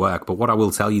to really work. But what I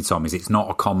will tell you, Tom, is it's not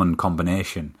a common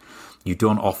combination. You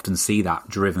don't often see that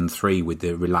driven 3 with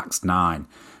the relaxed 9.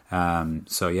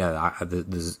 So yeah,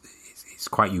 it's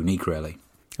quite unique, really.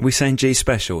 Are we saying G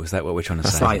special? Is that what we're trying to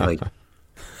say? Slightly.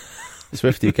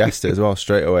 Swifty guessed it as well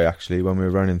straight away, actually, when we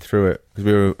were running through it,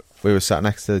 because we were sat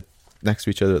next to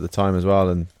each other at the time as well,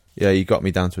 and yeah, you got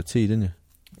me down to a T, didn't you?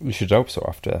 We should hope so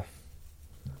after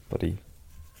bloody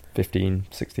 15,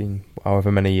 16,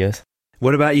 however many years.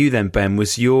 What about you then, Ben?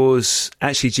 Was yours...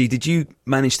 Actually, G, did you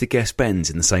manage to guess Ben's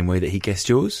in the same way that he guessed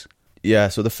yours? Yeah,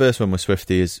 so the first one with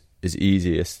Swifty is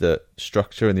easy. It's the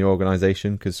structure and the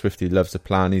organisation, because Swifty loves to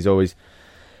plan. He's always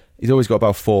got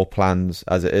about 4 plans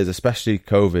as it is, especially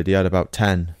COVID. He had about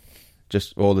 10,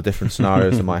 just all the different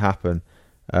scenarios that might happen.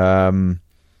 And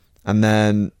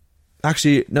then,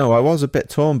 actually, no, I was a bit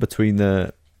torn between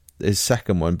his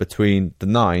second one, between the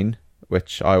 9,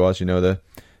 which I was, the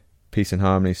peace and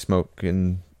harmony,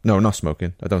 smoking. No, not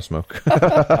smoking. I don't smoke.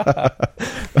 I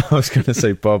was going to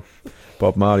say Bob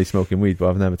Marley smoking weed, but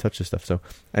I've never touched this stuff. So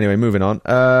anyway, moving on.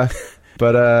 But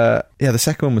the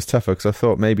second one was tougher, because I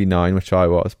thought maybe 9, which I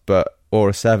was, or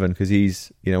a 7, because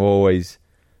he's always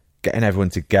getting everyone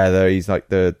together. He's like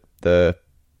the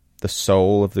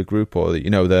soul of the group, or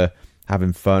the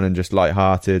having fun and just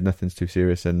light-hearted. Nothing's too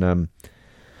serious, and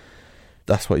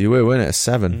that's what you were, weren't it? A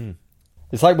 7.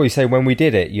 It's like what you say, when we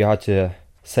did it, you had to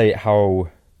say it how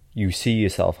you see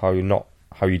yourself, how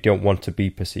you don't want to be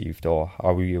perceived, or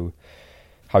how you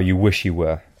wish you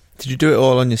were. Did you do it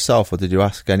all on yourself, or did you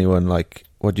ask anyone, like,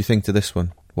 what do you think to this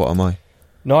one? What am I?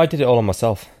 No, I did it all on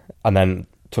myself, and then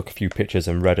took a few pictures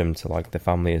and read them to like the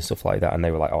family and stuff like that, and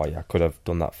they were like, oh yeah, I could have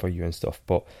done that for you and stuff.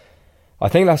 But I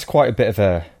think that's quite a bit of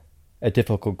a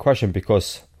difficult question,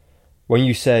 because when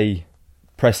you say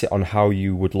press it on how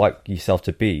you would like yourself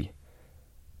to be,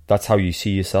 that's how you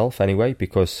see yourself anyway,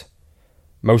 because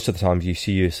most of the times you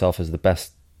see yourself as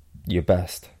your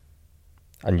best,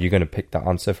 and you're going to pick that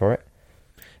answer for it.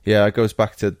 Yeah, it goes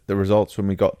back to the results when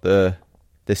we got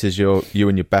this is you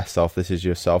and your best self, this is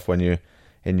yourself when you're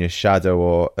in your shadow,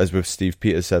 or as with Steve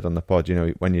Peters said on the pod,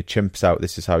 when your chimp's out,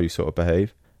 this is how you sort of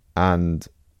behave. And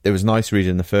it was nice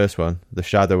reading the first one. The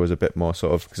shadow was a bit more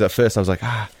sort of, because at first I was like,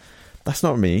 that's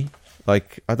not me.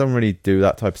 Like, I don't really do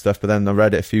that type of stuff. But then I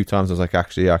read it a few times. I was like,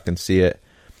 actually, I can see it.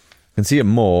 I can see it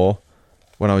more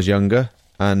when I was younger.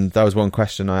 And that was one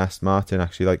question I asked Martin,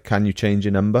 actually, like, can you change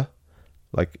your number?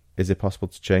 Like, is it possible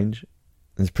to change?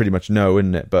 And it's pretty much no,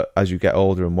 isn't it? But as you get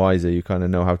older and wiser, you kind of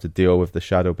know how to deal with the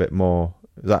shadow a bit more.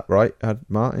 Is that right,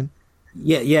 Martin?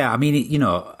 Yeah. I mean,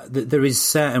 there is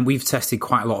certain... We've tested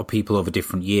quite a lot of people over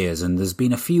different years, and there's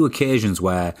been a few occasions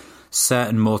where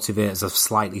certain motivators have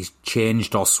slightly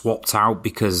changed or swapped out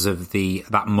because of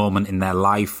that moment in their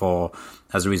life, or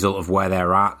as a result of where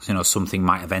they're at. Something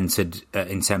might have entered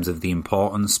in terms of the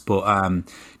importance. But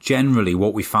generally,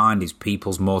 what we find is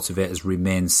people's motivators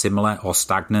remain similar or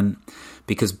stagnant,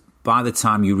 because by the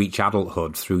time you reach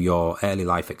adulthood, through your early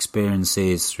life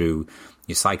experiences, through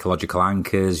your psychological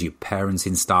anchors, your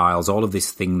parenting styles, all of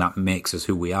this thing that makes us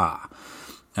who we are,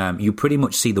 you pretty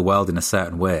much see the world in a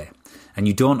certain way. And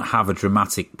you don't have a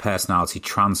dramatic personality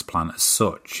transplant as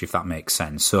such, if that makes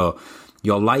sense. So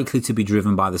you're likely to be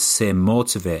driven by the same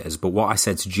motivators. But what I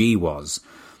said to G was,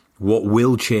 what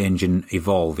will change and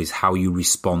evolve is how you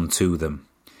respond to them.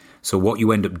 So what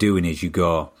you end up doing is you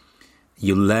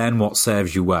learn what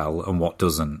serves you well and what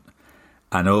doesn't.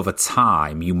 And over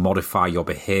time, you modify your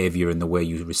behaviour and the way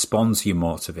you respond to your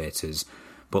motivators.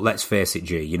 But let's face it,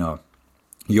 G,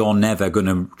 you're never going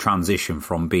to transition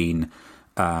from being...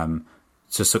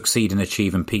 to succeed and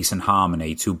achieve in peace and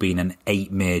harmony, to being an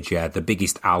 8 major, the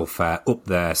biggest alpha, up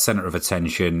there, centre of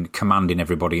attention, commanding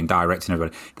everybody and directing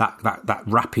everybody. That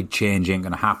rapid change ain't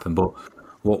going to happen. But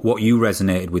what you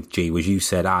resonated with, G, was you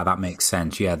said, that makes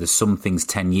sense. Yeah, there's some things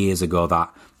 10 years ago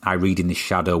that I read in this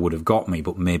shadow would have got me,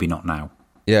 but maybe not now.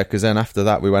 Yeah, because then after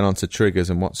that we went on to triggers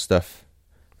and what stuff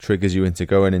triggers you into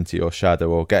going into your shadow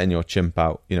or getting your chimp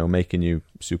out, you know, making you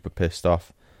super pissed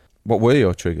off. What were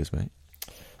your triggers, mate?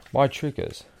 My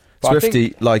triggers? But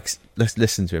Swifty likes, let's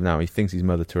listen to him now. He thinks he's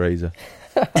Mother Teresa.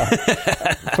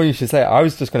 Funny you should say it. I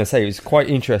was just going to say, it was quite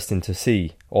interesting to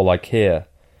see, or like hear,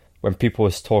 when people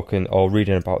was talking or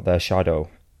reading about their shadow.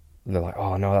 And they're like,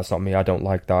 oh no, that's not me. I don't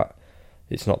like that.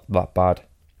 It's not that bad.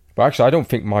 But actually, I don't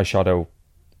think my shadow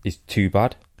is too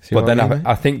bad. See but what then I mean,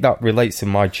 I think that relates to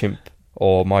my chimp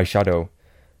or my shadow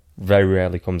very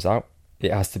rarely comes out.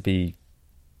 It has to be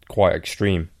quite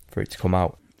extreme for it to come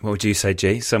out. What would you say,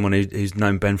 G? Someone who's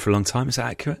known Ben for a long time, is that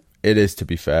accurate? It is, to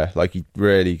be fair. Like, he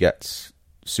really gets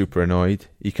super annoyed.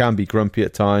 He can be grumpy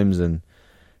at times, and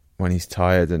when he's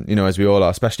tired, and, you know, as we all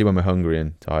are, especially when we're hungry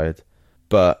and tired.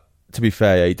 But to be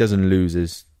fair, yeah, he doesn't lose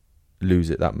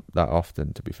it that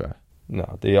often, to be fair.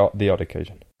 No, the odd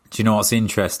occasion. Do you know what's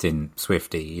interesting,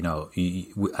 Swifty? You know,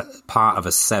 part of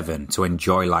a 7 to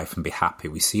enjoy life and be happy.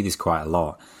 We see this quite a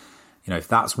lot. You know, if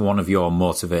that's one of your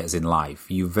motivators in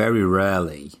life, you very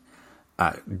rarely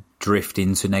drift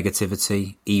into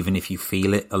negativity. Even if you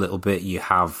feel it a little bit,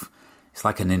 it's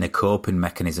like an inner coping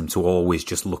mechanism to always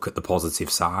just look at the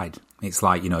positive side. It's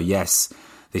like, you know, yes,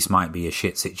 this might be a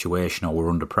shit situation, or we're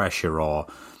under pressure, or,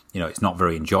 you know, it's not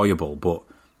very enjoyable, but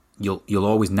you'll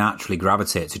always naturally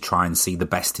gravitate to try and see the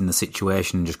best in the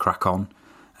situation and just crack on.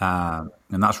 And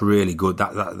that's really good.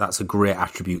 That's a great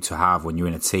attribute to have when you're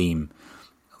in a team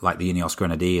like the Ineos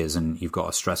Grenadiers and you've got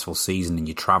a stressful season and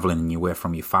you're travelling and you're away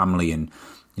from your family and,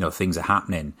 you know, things are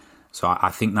happening. So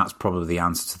I think that's probably the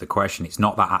answer to the question. It's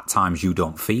not that at times you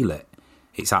don't feel it.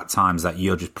 It's at times that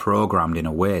you're just programmed in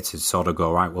a way to sort of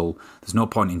go, right, well, there's no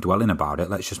point in dwelling about it.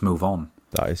 Let's just move on.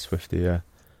 That is Swifty, yeah.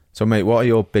 So, mate, what are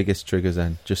your biggest triggers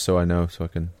then? Just so I know, so I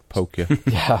can poke you.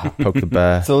 Yeah. Poke the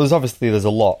bear. So there's a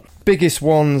lot. Biggest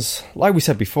ones, like we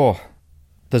said before,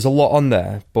 there's a lot on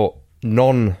there, but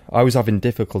I was having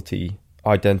difficulty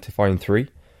identifying 3.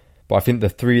 But I think the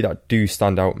 3 that do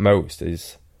stand out most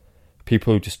is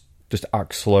people who just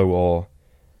act slow, or,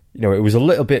 you know, it was a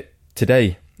little bit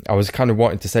today. I was kind of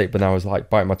wanting to say it, but then I was like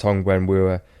biting my tongue when we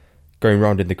were going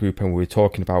around in the group and we were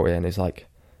talking about it, and it's like,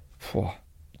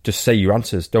 just say your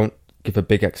answers. Don't give a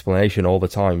big explanation all the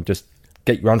time. Just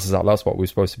get your answers out. That's what we're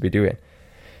supposed to be doing.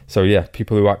 So yeah,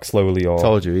 people who act slowly, or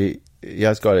Told you, he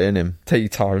has got it in him. take your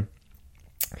time.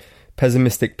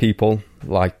 Pessimistic people,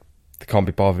 like, they can't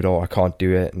be bothered, or I can't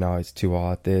do it, no, it's too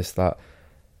hard, this, that.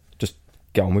 Just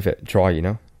get on with it, try, you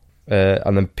know.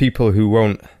 And then people who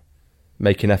won't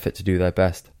make an effort to do their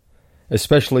best,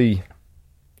 especially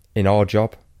in our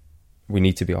job. We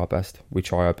need to be our best. We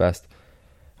try our best.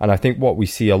 And I think what we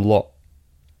see a lot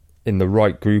in the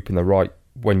right group,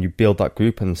 when you build that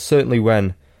group, and certainly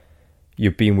when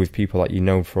you've been with people that you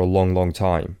know for a long, long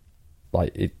time,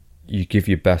 like, you give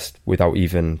your best without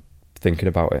even thinking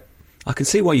about it. I can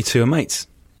see why you two are mates,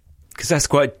 because that's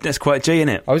quite G, isn't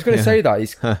it? I was going to say that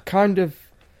it's kind of.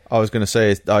 I was going to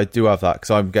say, I do have that,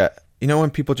 because you know, when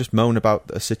people just moan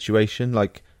about a situation,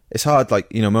 like, it's hard, like,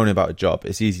 you know, moaning about a job,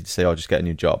 it's easy to say, oh, just get a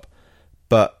new job.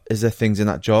 But is there things in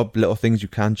that job, little things you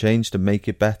can change to make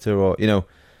it better, or, you know,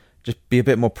 just be a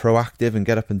bit more proactive and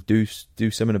get up and do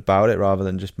something about it, rather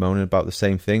than just moaning about the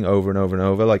same thing over and over and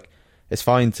over. Like, it's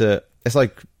fine to, it's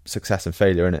like success and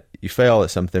failure, isn't it? You fail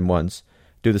at something once,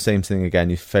 do the same thing again,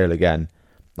 you fail again.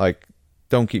 Like,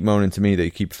 don't keep moaning to me that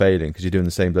you keep failing because you're doing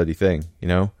the same bloody thing, you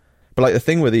know? But, like, the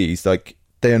thing with these, like,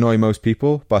 they annoy most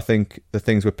people, but I think the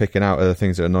things we're picking out are the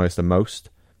things that annoy us the most.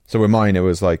 So with mine, it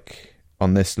was, like,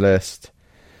 on this list,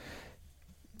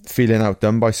 feeling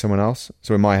outdone by someone else.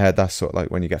 So in my head, that's sort of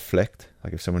like when you get flicked,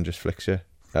 like if someone just flicks you.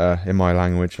 In my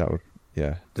language, that would,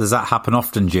 yeah. Does that happen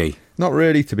often, G? Not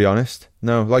really, to be honest.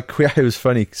 No, like, yeah, it was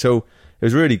funny. So it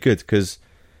was really good, because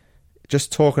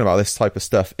just talking about this type of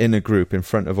stuff in a group in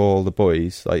front of all the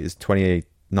boys, like, there's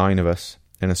 29 of us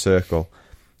in a circle,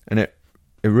 and it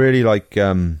really, like,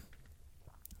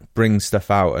 brings stuff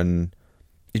out, and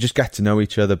you just get to know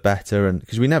each other better, and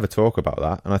because we never talk about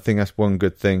that, and I think that's one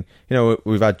good thing. You know,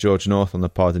 we've had George North on the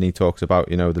pod, and he talks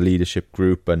about, you know, the leadership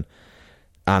group and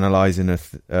analysing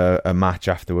a match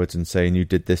afterwards and saying, you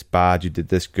did this bad, you did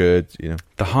this good, you know.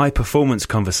 The high performance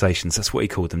conversations, that's what he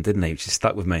called them, didn't he? Which is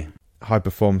stuck with me. High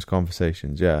performance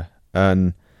conversations, yeah.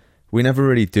 And we never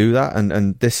really do that,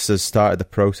 and this has started the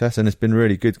process, and it's been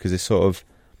really good, because it's sort of,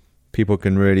 people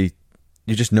can really,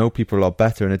 you just know people a lot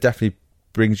better, and it definitely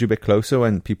brings you a bit closer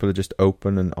when people are just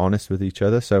open and honest with each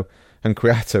other. So, and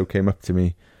Creato came up to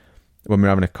me when we were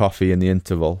having a coffee in the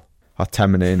interval, our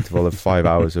 10-minute interval of 5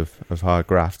 hours of hard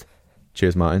graft.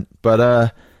 Cheers, Martin.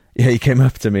 But yeah, he came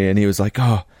up to me and he was like,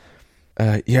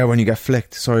 yeah, when you get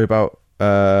flicked, sorry about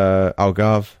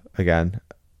Algarve again.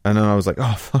 And then I was like,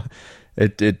 oh,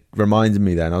 it reminded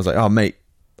me then. I was like, oh, mate,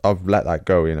 I've let that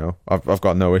go, you know. I've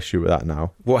got no issue with that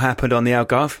now. What happened on the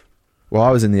Algarve? Well,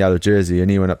 I was in the yellow jersey,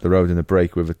 and he went up the road in the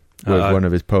break with one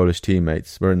of his Polish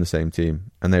teammates. We're in the same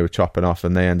team, and they were chopping off,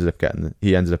 and he ended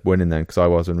up winning then, because I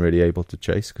wasn't really able to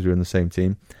chase because we were in the same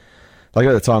team. Like,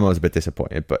 at the time, I was a bit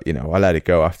disappointed, but, you know, I let it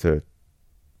go after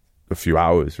a few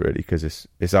hours, really, because it's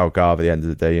Algarve at the end of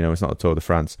the day, you know. It's not the Tour de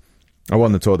France. I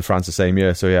won the Tour de France the same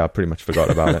year, so yeah, I pretty much forgot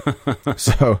about it.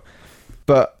 So,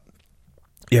 but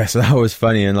yeah, so that was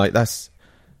funny, and like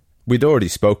we'd already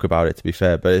spoke about it, to be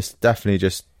fair, but it's definitely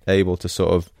just able to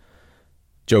sort of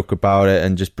joke about it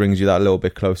and just brings you that little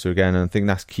bit closer again. And I think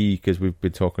that's key, because we've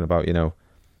been talking about, you know,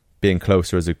 being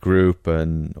closer as a group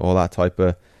and all that type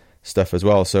of stuff as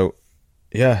well. So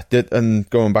yeah, and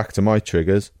going back to my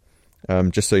triggers,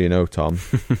 just so you know, Tom,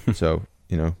 so,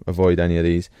 you know, avoid any of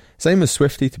these. Same as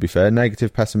Swifty, to be fair.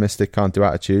 Negative, pessimistic, can't do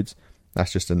attitudes.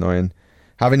 That's just annoying.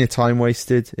 Having your time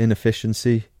wasted,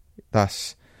 inefficiency,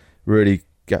 that's really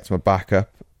gets my back up.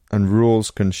 And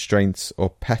rules, constraints, or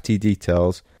petty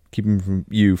details keeping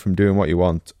you from doing what you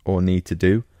want or need to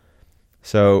do.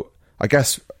 So I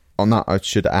guess on that I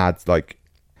should add, like,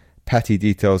 petty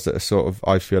details that are sort of,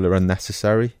 I feel, are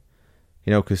unnecessary.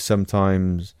 You know, because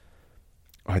sometimes,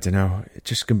 I don't know, it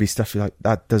just can be stuff like,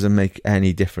 that doesn't make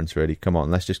any difference, really. Come on,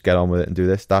 let's just get on with it and do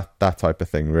this. That type of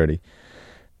thing, really.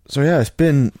 So yeah, it's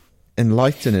been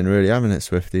enlightening, really, hasn't it,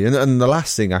 Swifty? And the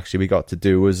last thing, actually, we got to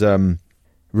do was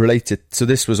related. So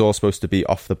this was all supposed to be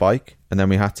off the bike, and then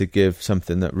we had to give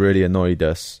something that really annoyed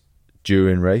us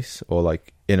during race, or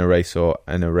like in a race or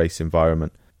in a race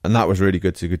environment. And that was really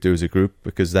good to do as a group,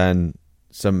 because then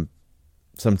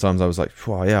sometimes I was like,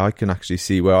 wow, yeah, I can actually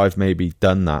see where I've maybe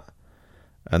done that,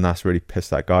 and that's really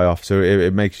pissed that guy off. So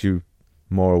it makes you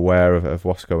more aware of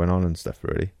what's going on and stuff,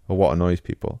 really, or what annoys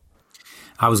people.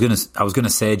 I was gonna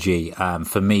say, G,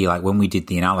 for me, like when we did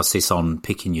the analysis on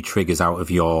picking your triggers out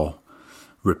of your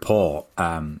report,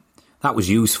 that was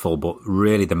useful, but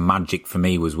really the magic for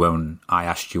me was when I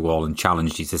asked you all and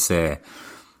challenged you to say,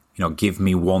 you know, give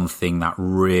me one thing that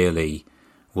really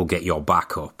will get your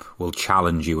back up, will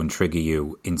challenge you and trigger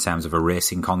you in terms of a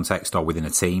racing context or within a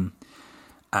team,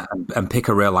 and pick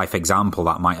a real life example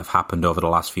that might have happened over the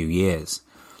last few years.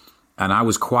 And I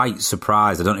was quite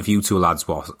surprised. I don't know if you two lads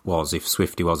was, if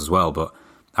Swifty was as well, but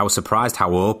I was surprised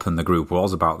how open the group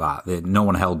was about that. No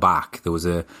one held back. There was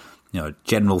a, you know,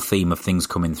 general theme of things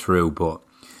coming through, but,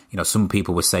 you know, some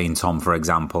people were saying, Tom, for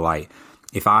example, like,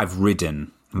 if I've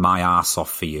ridden my arse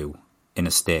off for you in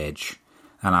a stage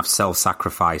and I've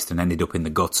self-sacrificed and ended up in the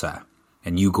gutter,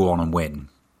 and you go on and win,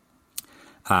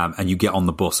 and you get on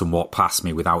the bus and walk past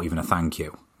me without even a thank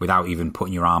you, without even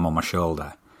putting your arm on my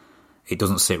shoulder, it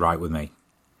doesn't sit right with me.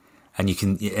 And you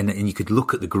can, and you could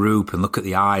look at the group and look at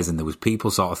the eyes, and there was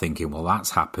people sort of thinking, well,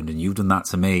 that's happened and you've done that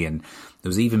to me. And there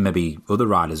was even maybe other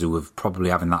riders who were probably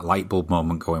having that light bulb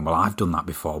moment going, well, I've done that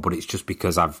before, but it's just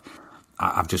because I've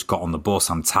just got on the bus,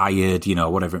 I'm tired, you know,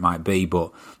 whatever it might be.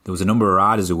 But there was a number of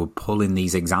riders who were pulling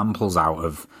these examples out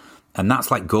of, and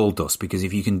that's like gold dust, because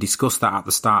if you can discuss that at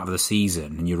the start of the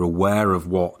season and you're aware of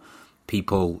what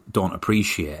people don't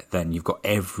appreciate, then you've got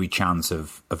every chance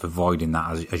of avoiding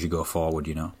that as you go forward,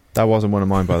 you know. That wasn't one of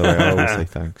mine, by the way. I always say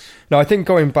thanks. No, I think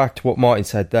going back to what Martin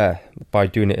said there, by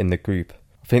doing it in the group,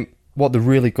 I think what the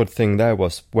really good thing there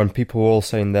was, when people were all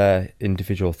saying their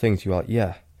individual things, you were like,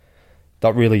 yeah,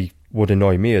 that really would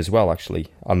annoy me as well, actually.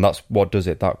 And that's what does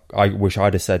it. That I wish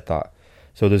I'd have said that.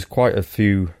 So there's quite a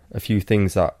few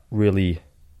things that really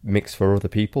mix for other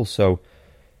people. So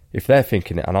if they're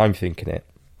thinking it and I'm thinking it,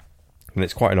 then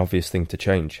it's quite an obvious thing to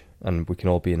change, and we can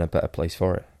all be in a better place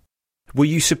for it. Were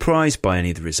you surprised by any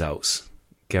of the results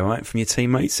go out from your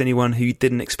teammates? Anyone who you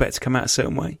didn't expect to come out a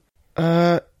certain way?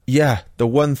 Yeah, the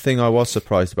one thing I was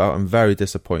surprised about and very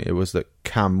disappointed was that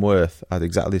Cam Worth had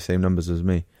exactly the same numbers as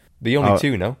me. The only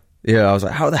two, no? Yeah, I was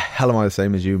like, how the hell am I the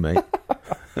same as you, mate?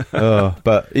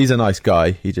 But he's a nice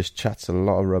guy. He just chats a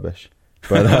lot of rubbish.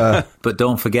 But but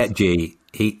don't forget, G,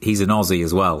 he's an Aussie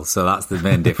as well, so that's the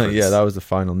main difference. Yeah, that was the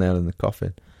final nail in the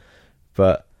coffin.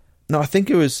 But no, I think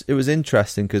it was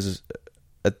interesting, because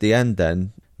at the end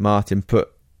then, Martin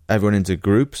put everyone into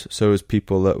groups, so it was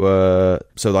people that were,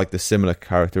 so like the similar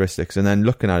characteristics, and then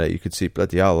looking at it, you could see,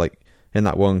 bloody hell, like in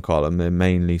that one column, they're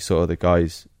mainly sort of the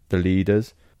guys, the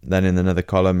leaders. Then in another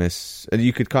column is, and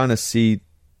you could kind of see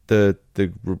the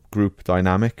group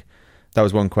dynamic. That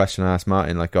was one question I asked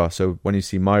Martin, like, oh, so when you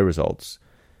see my results,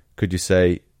 could you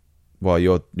say, well,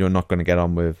 you're not going to get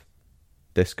on with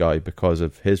this guy because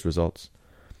of his results?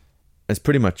 It's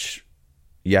pretty much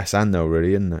yes and no,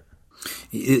 really, isn't it?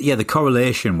 Yeah, the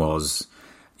correlation was,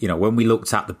 when we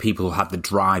looked at the people who had the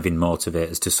driving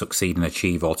motivators to succeed and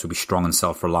achieve, or to be strong and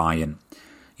self-reliant,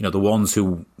 the ones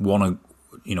who want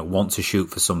to shoot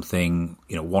for something,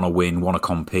 want to win, want to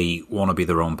compete, want to be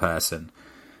their own person.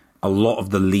 A lot of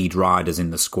the lead riders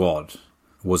in the squad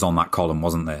was on that column,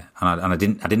 wasn't there? And I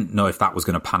didn't know if that was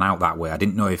going to pan out that way. I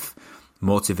didn't know if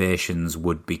motivations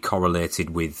would be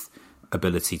correlated with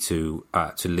ability to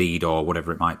lead or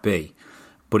whatever it might be.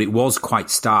 But it was quite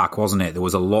stark, wasn't it? There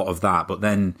was a lot of that, but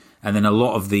then a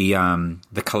lot of the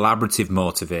collaborative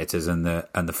motivators and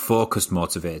the focused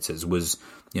motivators was,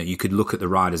 you could look at the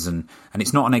riders and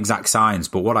it's not an exact science.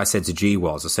 But what I said to G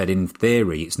was, I said, in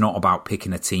theory, it's not about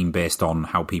picking a team based on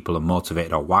how people are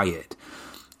motivated or wired.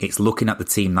 It's looking at the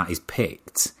team that is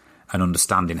picked and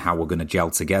understanding how we're going to gel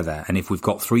together. And if we've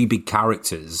got three big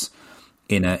characters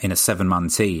in a 7-man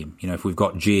team, if we've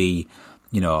got G,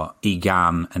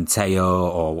 Egan and Teo,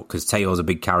 or because Teo's a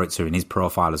big character in his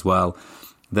profile as well,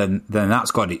 then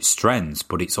that's got its strengths,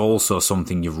 but it's also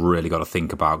something you've really got to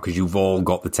think about, because you've all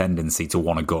got the tendency to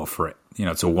want to go for it,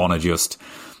 to want to just,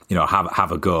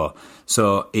 have a go.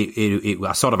 So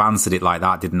I sort of answered it like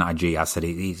that, didn't I, G? I said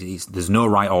there's no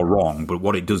right or wrong, but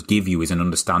what it does give you is an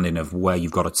understanding of where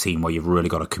you've got a team where you've really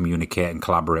got to communicate and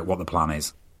collaborate what the plan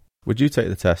is. Would you take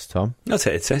the test, Tom? I'll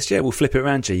take the test, yeah. We'll flip it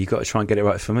around, G. You've got to try and get it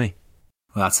right for me.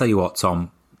 Well, I'll tell you what,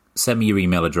 Tom. Send me your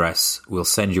email address. We'll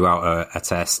send you out a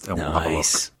test and we'll have a look.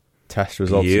 Test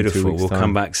results. Beautiful. In 2 weeks' We'll time.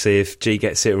 come back, see if G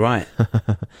gets it right.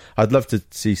 I'd love to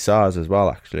see SARS as well,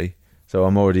 actually. So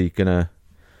I've already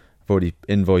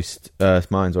invoiced.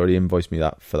 Mine's already invoiced me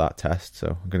for that test.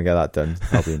 So I'm gonna get that done.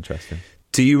 That'll be interesting.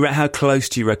 How close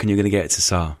do you reckon you're going to get to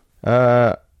SAR?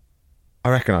 I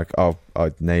reckon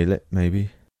I'd nail it. Maybe.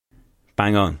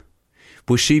 Bang on.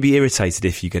 Will she be irritated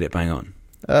if you get it bang on?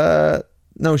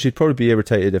 No, she'd probably be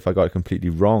irritated if I got it completely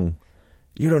wrong.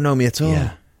 You don't know me at all.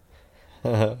 Yeah.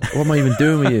 What am I even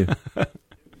doing with you?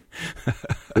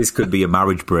 This could be a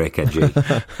marriage breaker, G.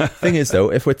 Thing is,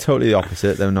 though, if we're totally the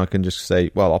opposite, then I can just say,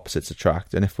 well, opposites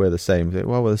attract. And if we're the same,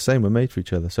 well, we're the same. We're made for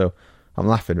each other. So I'm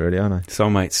laughing, really, aren't I?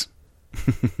 Soulmates.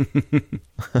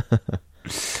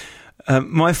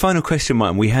 My final question,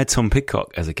 Martin. We had Tom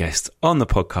Pidcock as a guest on the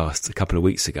podcast a couple of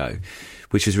weeks ago,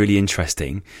 which was really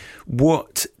interesting.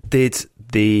 What did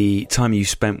the time you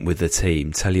spent with the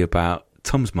team tell you about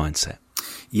Tom's mindset?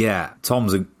 Yeah,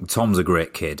 Tom's a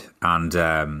great kid. And,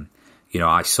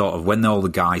 I sort of, when all the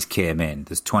guys came in,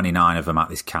 there's 29 of them at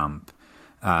this camp.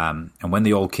 And when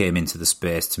they all came into the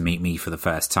space to meet me for the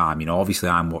first time, obviously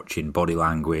I'm watching body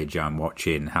language, I'm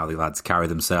watching how the lads carry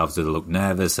themselves. Do they look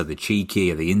nervous? Are they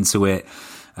cheeky? Are they into it?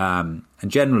 And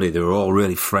generally they were all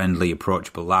really friendly,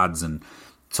 approachable lads. And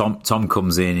Tom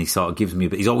comes in, he sort of gives me,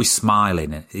 but he's always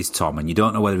smiling, is Tom. And you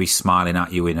don't know whether he's smiling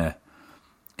at you in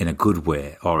a good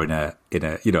way or in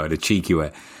a cheeky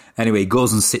way. Anyway, he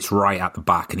goes and sits right at the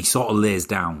back and he sort of lays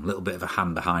down a little bit of a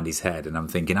hand behind his head. And I'm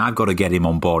thinking, I've got to get him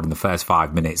on board in the first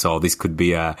 5 minutes or this could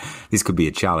be a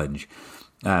challenge.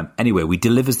 Anyway, we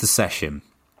delivers the session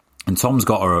and Tom's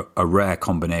got a rare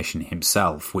combination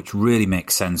himself, which really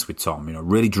makes sense with Tom,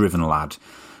 really driven lad,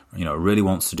 really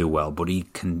wants to do well, but he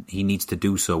needs to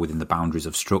do so within the boundaries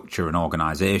of structure and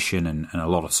organisation and a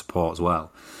lot of support as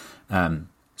well.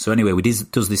 So anyway, we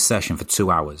does this session for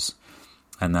 2 hours.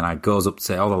 And then I goes up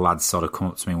to, all the lads sort of come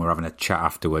up to me and we're having a chat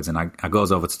afterwards. And I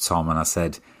goes over to Tom and I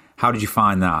said, how did you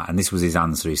find that? And this was his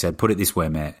answer. He said, put it this way,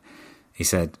 mate. He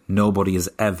said, nobody has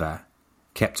ever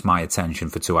kept my attention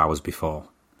for 2 hours before.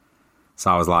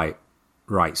 So I was like,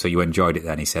 right, so you enjoyed it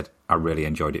then? He said, I really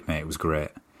enjoyed it, mate. It was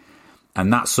great.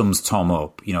 And that sums Tom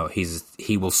up.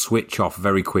 He will switch off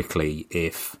very quickly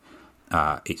if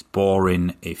it's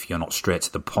boring, if you're not straight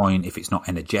to the point, if it's not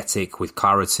energetic with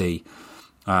clarity.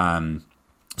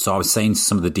 So I was saying to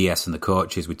some of the DS and the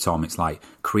coaches with Tom, it's like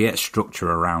create structure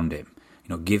around him.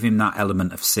 Give him that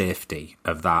element of safety,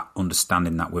 of that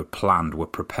understanding that we're planned, we're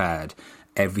prepared,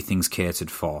 everything's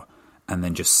catered for, and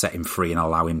then just set him free and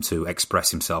allow him to express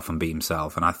himself and be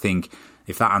himself. And I think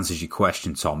if that answers your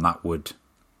question, Tom, that would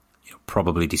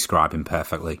probably describe him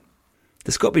perfectly.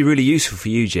 That's got to be really useful for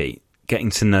you, G, getting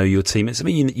to know your teammates. I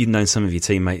mean, you've known some of your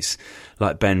teammates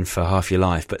like Ben for half your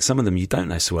life, but some of them you don't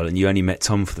know so well, and you only met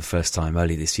Tom for the first time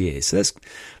early this year. So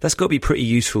that's got to be pretty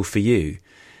useful for you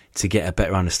to get a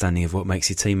better understanding of what makes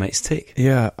your teammates tick.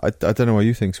 Yeah, I don't know what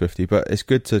you think, Swifty, but it's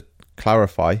good to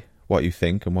clarify what you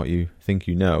think and what you think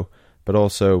you know, but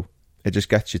also it just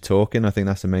gets you talking. I think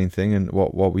that's the main thing. And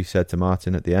what we said to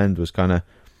Martin at the end was kind of,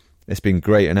 it's been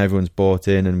great and everyone's bought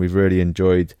in and we've really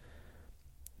enjoyed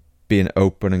being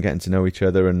open and getting to know each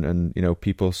other and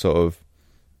people sort of,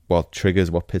 what triggers,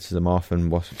 what pisses them off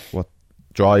and what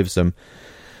drives them.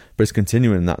 But it's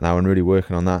continuing that now and really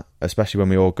working on that, especially when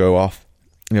we all go off,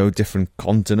 different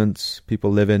continents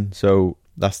people live in. So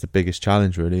that's the biggest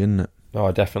challenge, really, isn't it?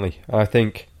 Oh, definitely. I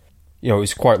think,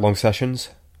 it's quite long sessions,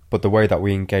 but the way that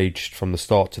we engaged from the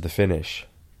start to the finish,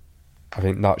 I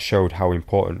think that showed how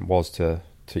important it was to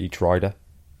each rider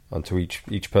and to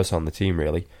each person on the team,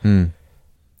 really.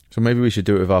 So maybe we should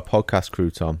do it with our podcast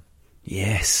crew, Tom.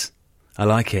 Yes, I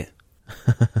like it.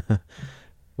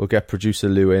 We'll get producer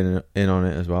Lou in on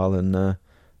it as well, and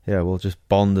we'll just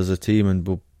bond as a team, and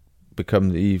we'll become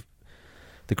the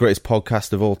greatest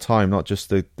podcast of all time, not just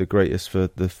the greatest for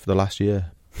the last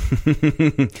year.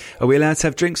 Are we allowed to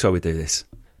have drinks while we do this?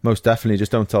 Most definitely.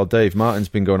 Just don't tell Dave. Martin's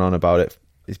been going on about it.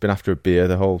 He's been after a beer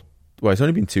it's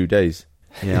only been 2 days.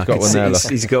 Yeah, he's got one there.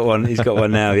 He's got one. He's got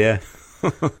one now. Yeah.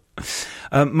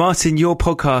 Martin, your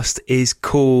podcast is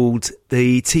called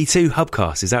the T2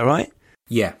 Hubcast. Is that right?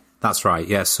 Yeah, that's right.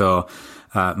 Yeah. So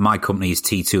my company is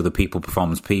T2, the People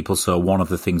Performance People. So one of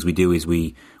the things we do is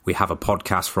we have a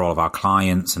podcast for all of our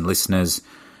clients and listeners.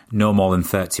 No more than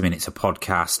 30 minutes a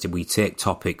podcast. We take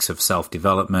topics of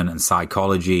self-development and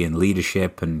psychology and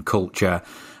leadership and culture,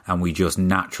 and we just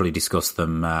naturally discuss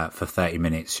them for 30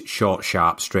 minutes, short,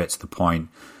 sharp, straight to the point.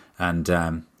 And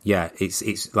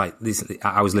it's like this.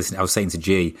 I was saying to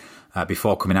G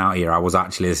before coming out here, I was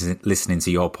actually listening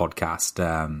to your podcast.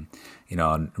 And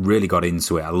really got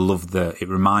into it. I love it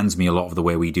reminds me a lot of the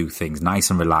way we do things, nice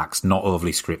and relaxed, not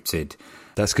overly scripted.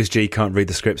 That's because G can't read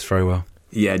the scripts very well.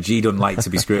 Yeah, G doesn't like to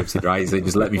be scripted, right? So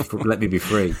just let me be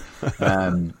free.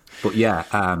 But yeah,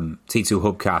 T2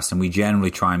 Hubcast, and we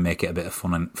generally try and make it a bit of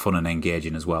fun and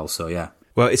engaging as well. So yeah.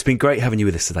 Well, it's been great having you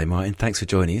with us today, Martin. Thanks for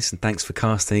joining us, and thanks for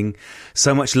casting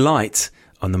so much light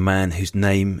on the man whose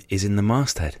name is in the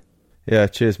masthead. Yeah,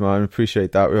 cheers, Martin.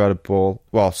 Appreciate that. We had a ball.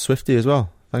 Well, Swifty as well.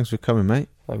 Thanks for coming, mate.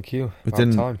 Thank you. We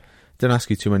didn't ask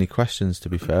you too many questions, to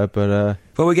be fair, but...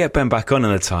 Well, we get Ben back on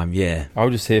another time, yeah. I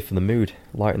was just here for the mood,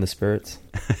 lighting the spirits.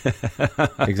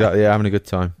 Exactly, yeah, having a good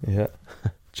time. Yeah.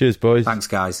 Cheers, boys. Thanks,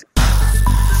 guys.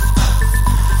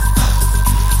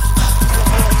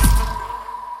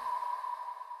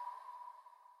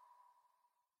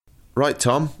 Right,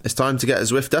 Tom, it's time to get a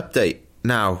Zwift update.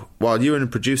 Now, while you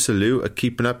and producer Lou are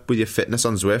keeping up with your fitness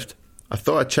on Zwift, I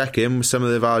thought I'd check in with some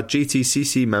of our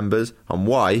GTCC members on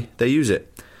why they use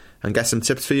it, and get some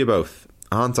tips for you both.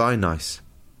 Aren't I nice?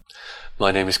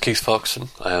 My name is Keith Farquharson.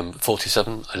 I am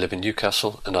 47, I live in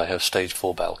Newcastle, and I have stage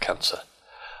 4 bowel cancer.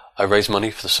 I raise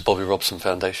money for the Sir Bobby Robson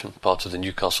Foundation, part of the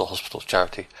Newcastle Hospital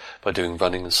charity, by doing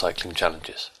running and cycling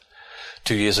challenges.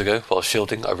 2 years ago, while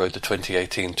shielding, I rode the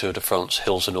 2018 Tour de France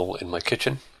Hills and All in my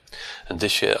kitchen, and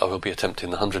this year I will be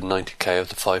attempting the 190k of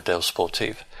the 5 Dale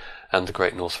Sportive and the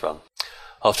Great North Run.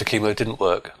 After chemo didn't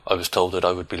work, I was told that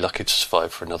I would be lucky to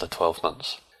survive for another 12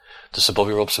 months. The Sir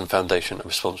Bobby Robson Foundation are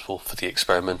responsible for the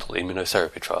experimental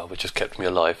immunotherapy trial which has kept me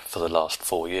alive for the last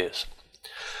 4 years.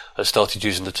 I started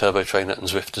using the Turbo Trainer and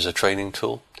Zwift as a training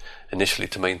tool, initially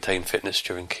to maintain fitness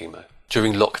during chemo.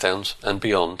 During lockdowns and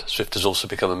beyond, Zwift has also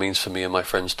become a means for me and my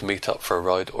friends to meet up for a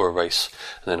ride or a race,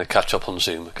 and then a catch-up on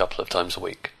Zoom a couple of times a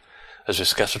week. As we're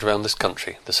scattered around this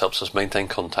country, this helps us maintain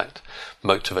contact,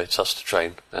 motivates us to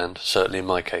train, and, certainly in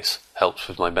my case, helps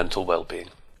with my mental well-being.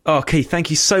 Oh, Keith,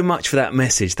 thank you so much for that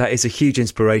message. That is a huge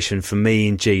inspiration for me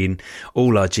and G and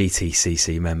all our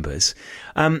GTCC members.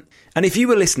 And if you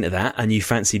were listening to that and you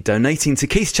fancied donating to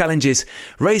Keith's challenges,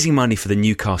 raising money for the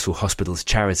Newcastle Hospitals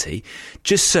charity,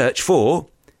 just search for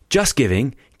Just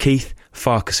Giving Keith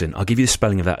Farquharson. I'll give you the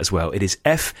spelling of that as well. It is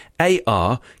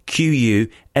FARQUHARSON.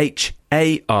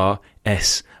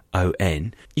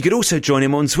 You could also join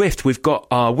him on Zwift. We've got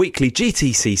our weekly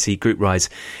GTCC group rides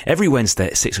every Wednesday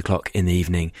at 6 o'clock in the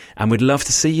evening, and we'd love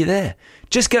to see you there.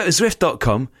 Just go to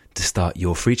Zwift.com to start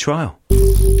your free trial.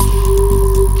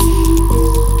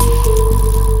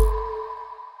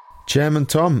 Chairman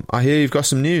Tom, I hear you've got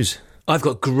some news. I've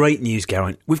got great news,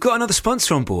 Geraint. We've got another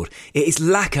sponsor on board. It is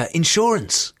Lacquer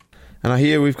Insurance. And I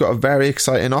hear we've got a very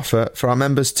exciting offer for our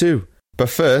members too. But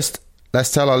first,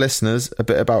 let's tell our listeners a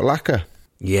bit about Lacquer.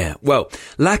 Yeah, well,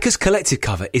 Lacquer's collective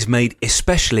cover is made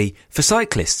especially for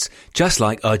cyclists, just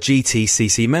like our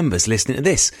GTCC members listening to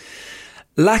this.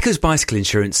 Lacquer's bicycle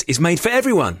insurance is made for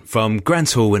everyone, from Grand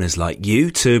Tour winners like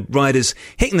you to riders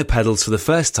hitting the pedals for the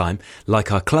first time,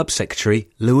 like our club secretary,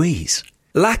 Louise.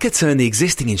 Lacquer turned the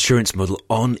existing insurance model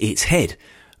on its head.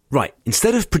 Right,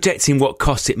 instead of projecting what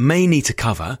costs it may need to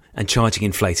cover and charging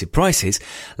inflated prices,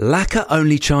 Lacquer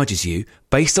only charges you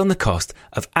based on the cost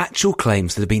of actual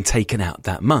claims that have been taken out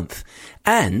that month.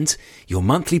 And your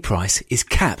monthly price is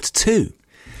capped too.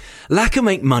 Lacquer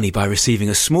make money by receiving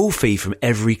a small fee from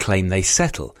every claim they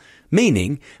settle,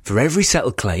 meaning for every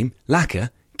settled claim,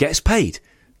 Lacquer gets paid.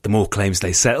 The more claims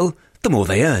they settle, the more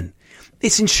they earn.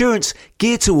 It's insurance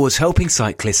geared towards helping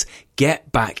cyclists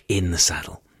get back in the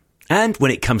saddle. And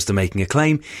when it comes to making a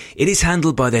claim, it is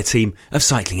handled by their team of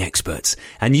cycling experts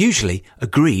and usually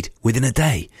agreed within a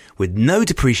day, with no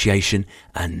depreciation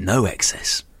and no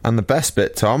excess. And the best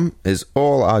bit, Tom, is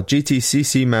all our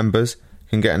GTCC members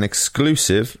can get an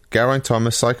exclusive Geraint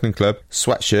Thomas Cycling Club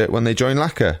sweatshirt when they join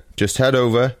Lacquer. Just head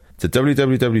over to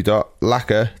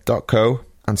www.lacquer.co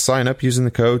and sign up using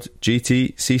the code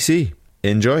GTCC.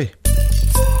 Enjoy.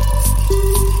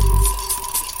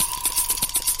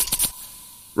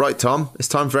 Right, Tom, it's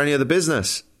time for any other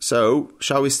business. So,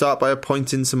 shall we start by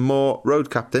appointing some more road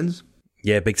captains?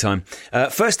 Yeah, big time.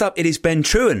 First up, it is Ben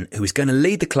Trewin, who is going to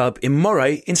lead the club in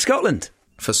Moray in Scotland.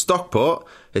 For Stockport,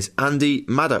 it's Andy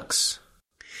Maddox.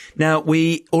 Now,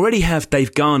 we already have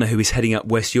Dave Garner, who is heading up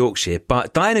West Yorkshire,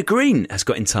 but Diana Green has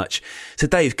got in touch. So,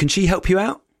 Dave, can she help you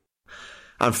out?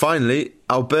 And finally,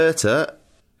 Alberta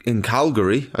in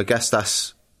Calgary. I guess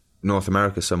that's North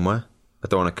America somewhere. I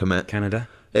don't want to commit. Canada.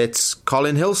 It's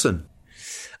Colin Hilson.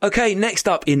 OK, next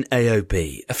up in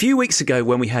AOB. A few weeks ago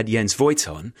when we had Jens Voigt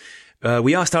on,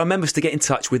 we asked our members to get in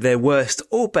touch with their worst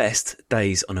or best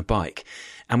days on a bike.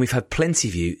 And we've had plenty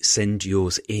of you send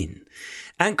yours in.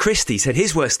 Ant Christie said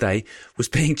his worst day was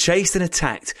being chased and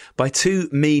attacked by two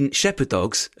mean shepherd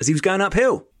dogs as he was going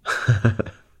uphill.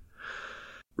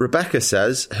 Rebecca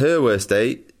says her worst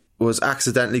day was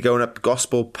accidentally going up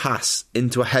Gospel Pass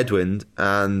into a headwind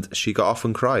and she got off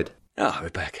and cried. Ah,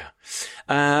 Rebecca.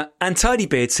 And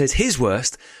Tidybeard says his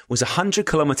worst was a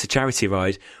 100-kilometre charity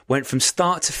ride, went from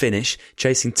start to finish,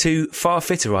 chasing two far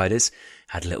fitter riders,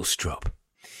 had a little strop.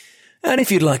 And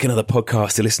if you'd like another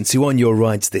podcast to listen to on your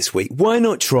rides this week, why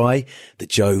not try The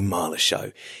Joe Marler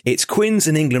Show? It's Quins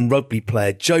and England rugby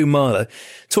player Joe Marler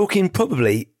talking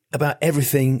probably about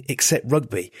everything except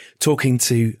rugby, talking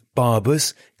to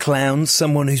barbers, clowns,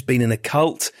 someone who's been in a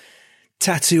cult,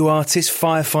 tattoo artists,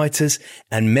 firefighters,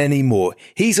 and many more.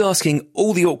 He's asking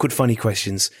all the awkward, funny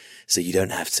questions, so you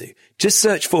don't have to. Just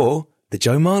search for The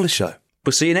Joe Marler Show.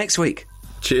 We'll see you next week.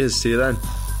 Cheers, see you then.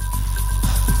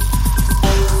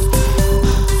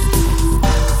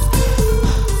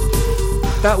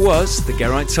 That was the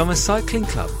Geraint Thomas Cycling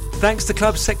Club. Thanks to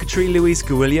Club Secretary Louise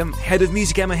Gawilliam, Head of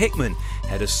Music Emma Hickman,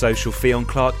 Head of Social Fionn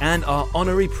Clark, and our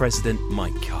Honorary President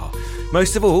Mike Carr.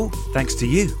 Most of all, thanks to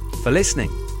you for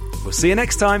listening. We'll see you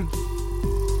next time.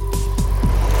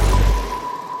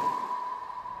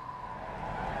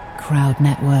 Crowd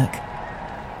Network,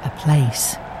 a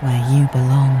place where you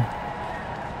belong.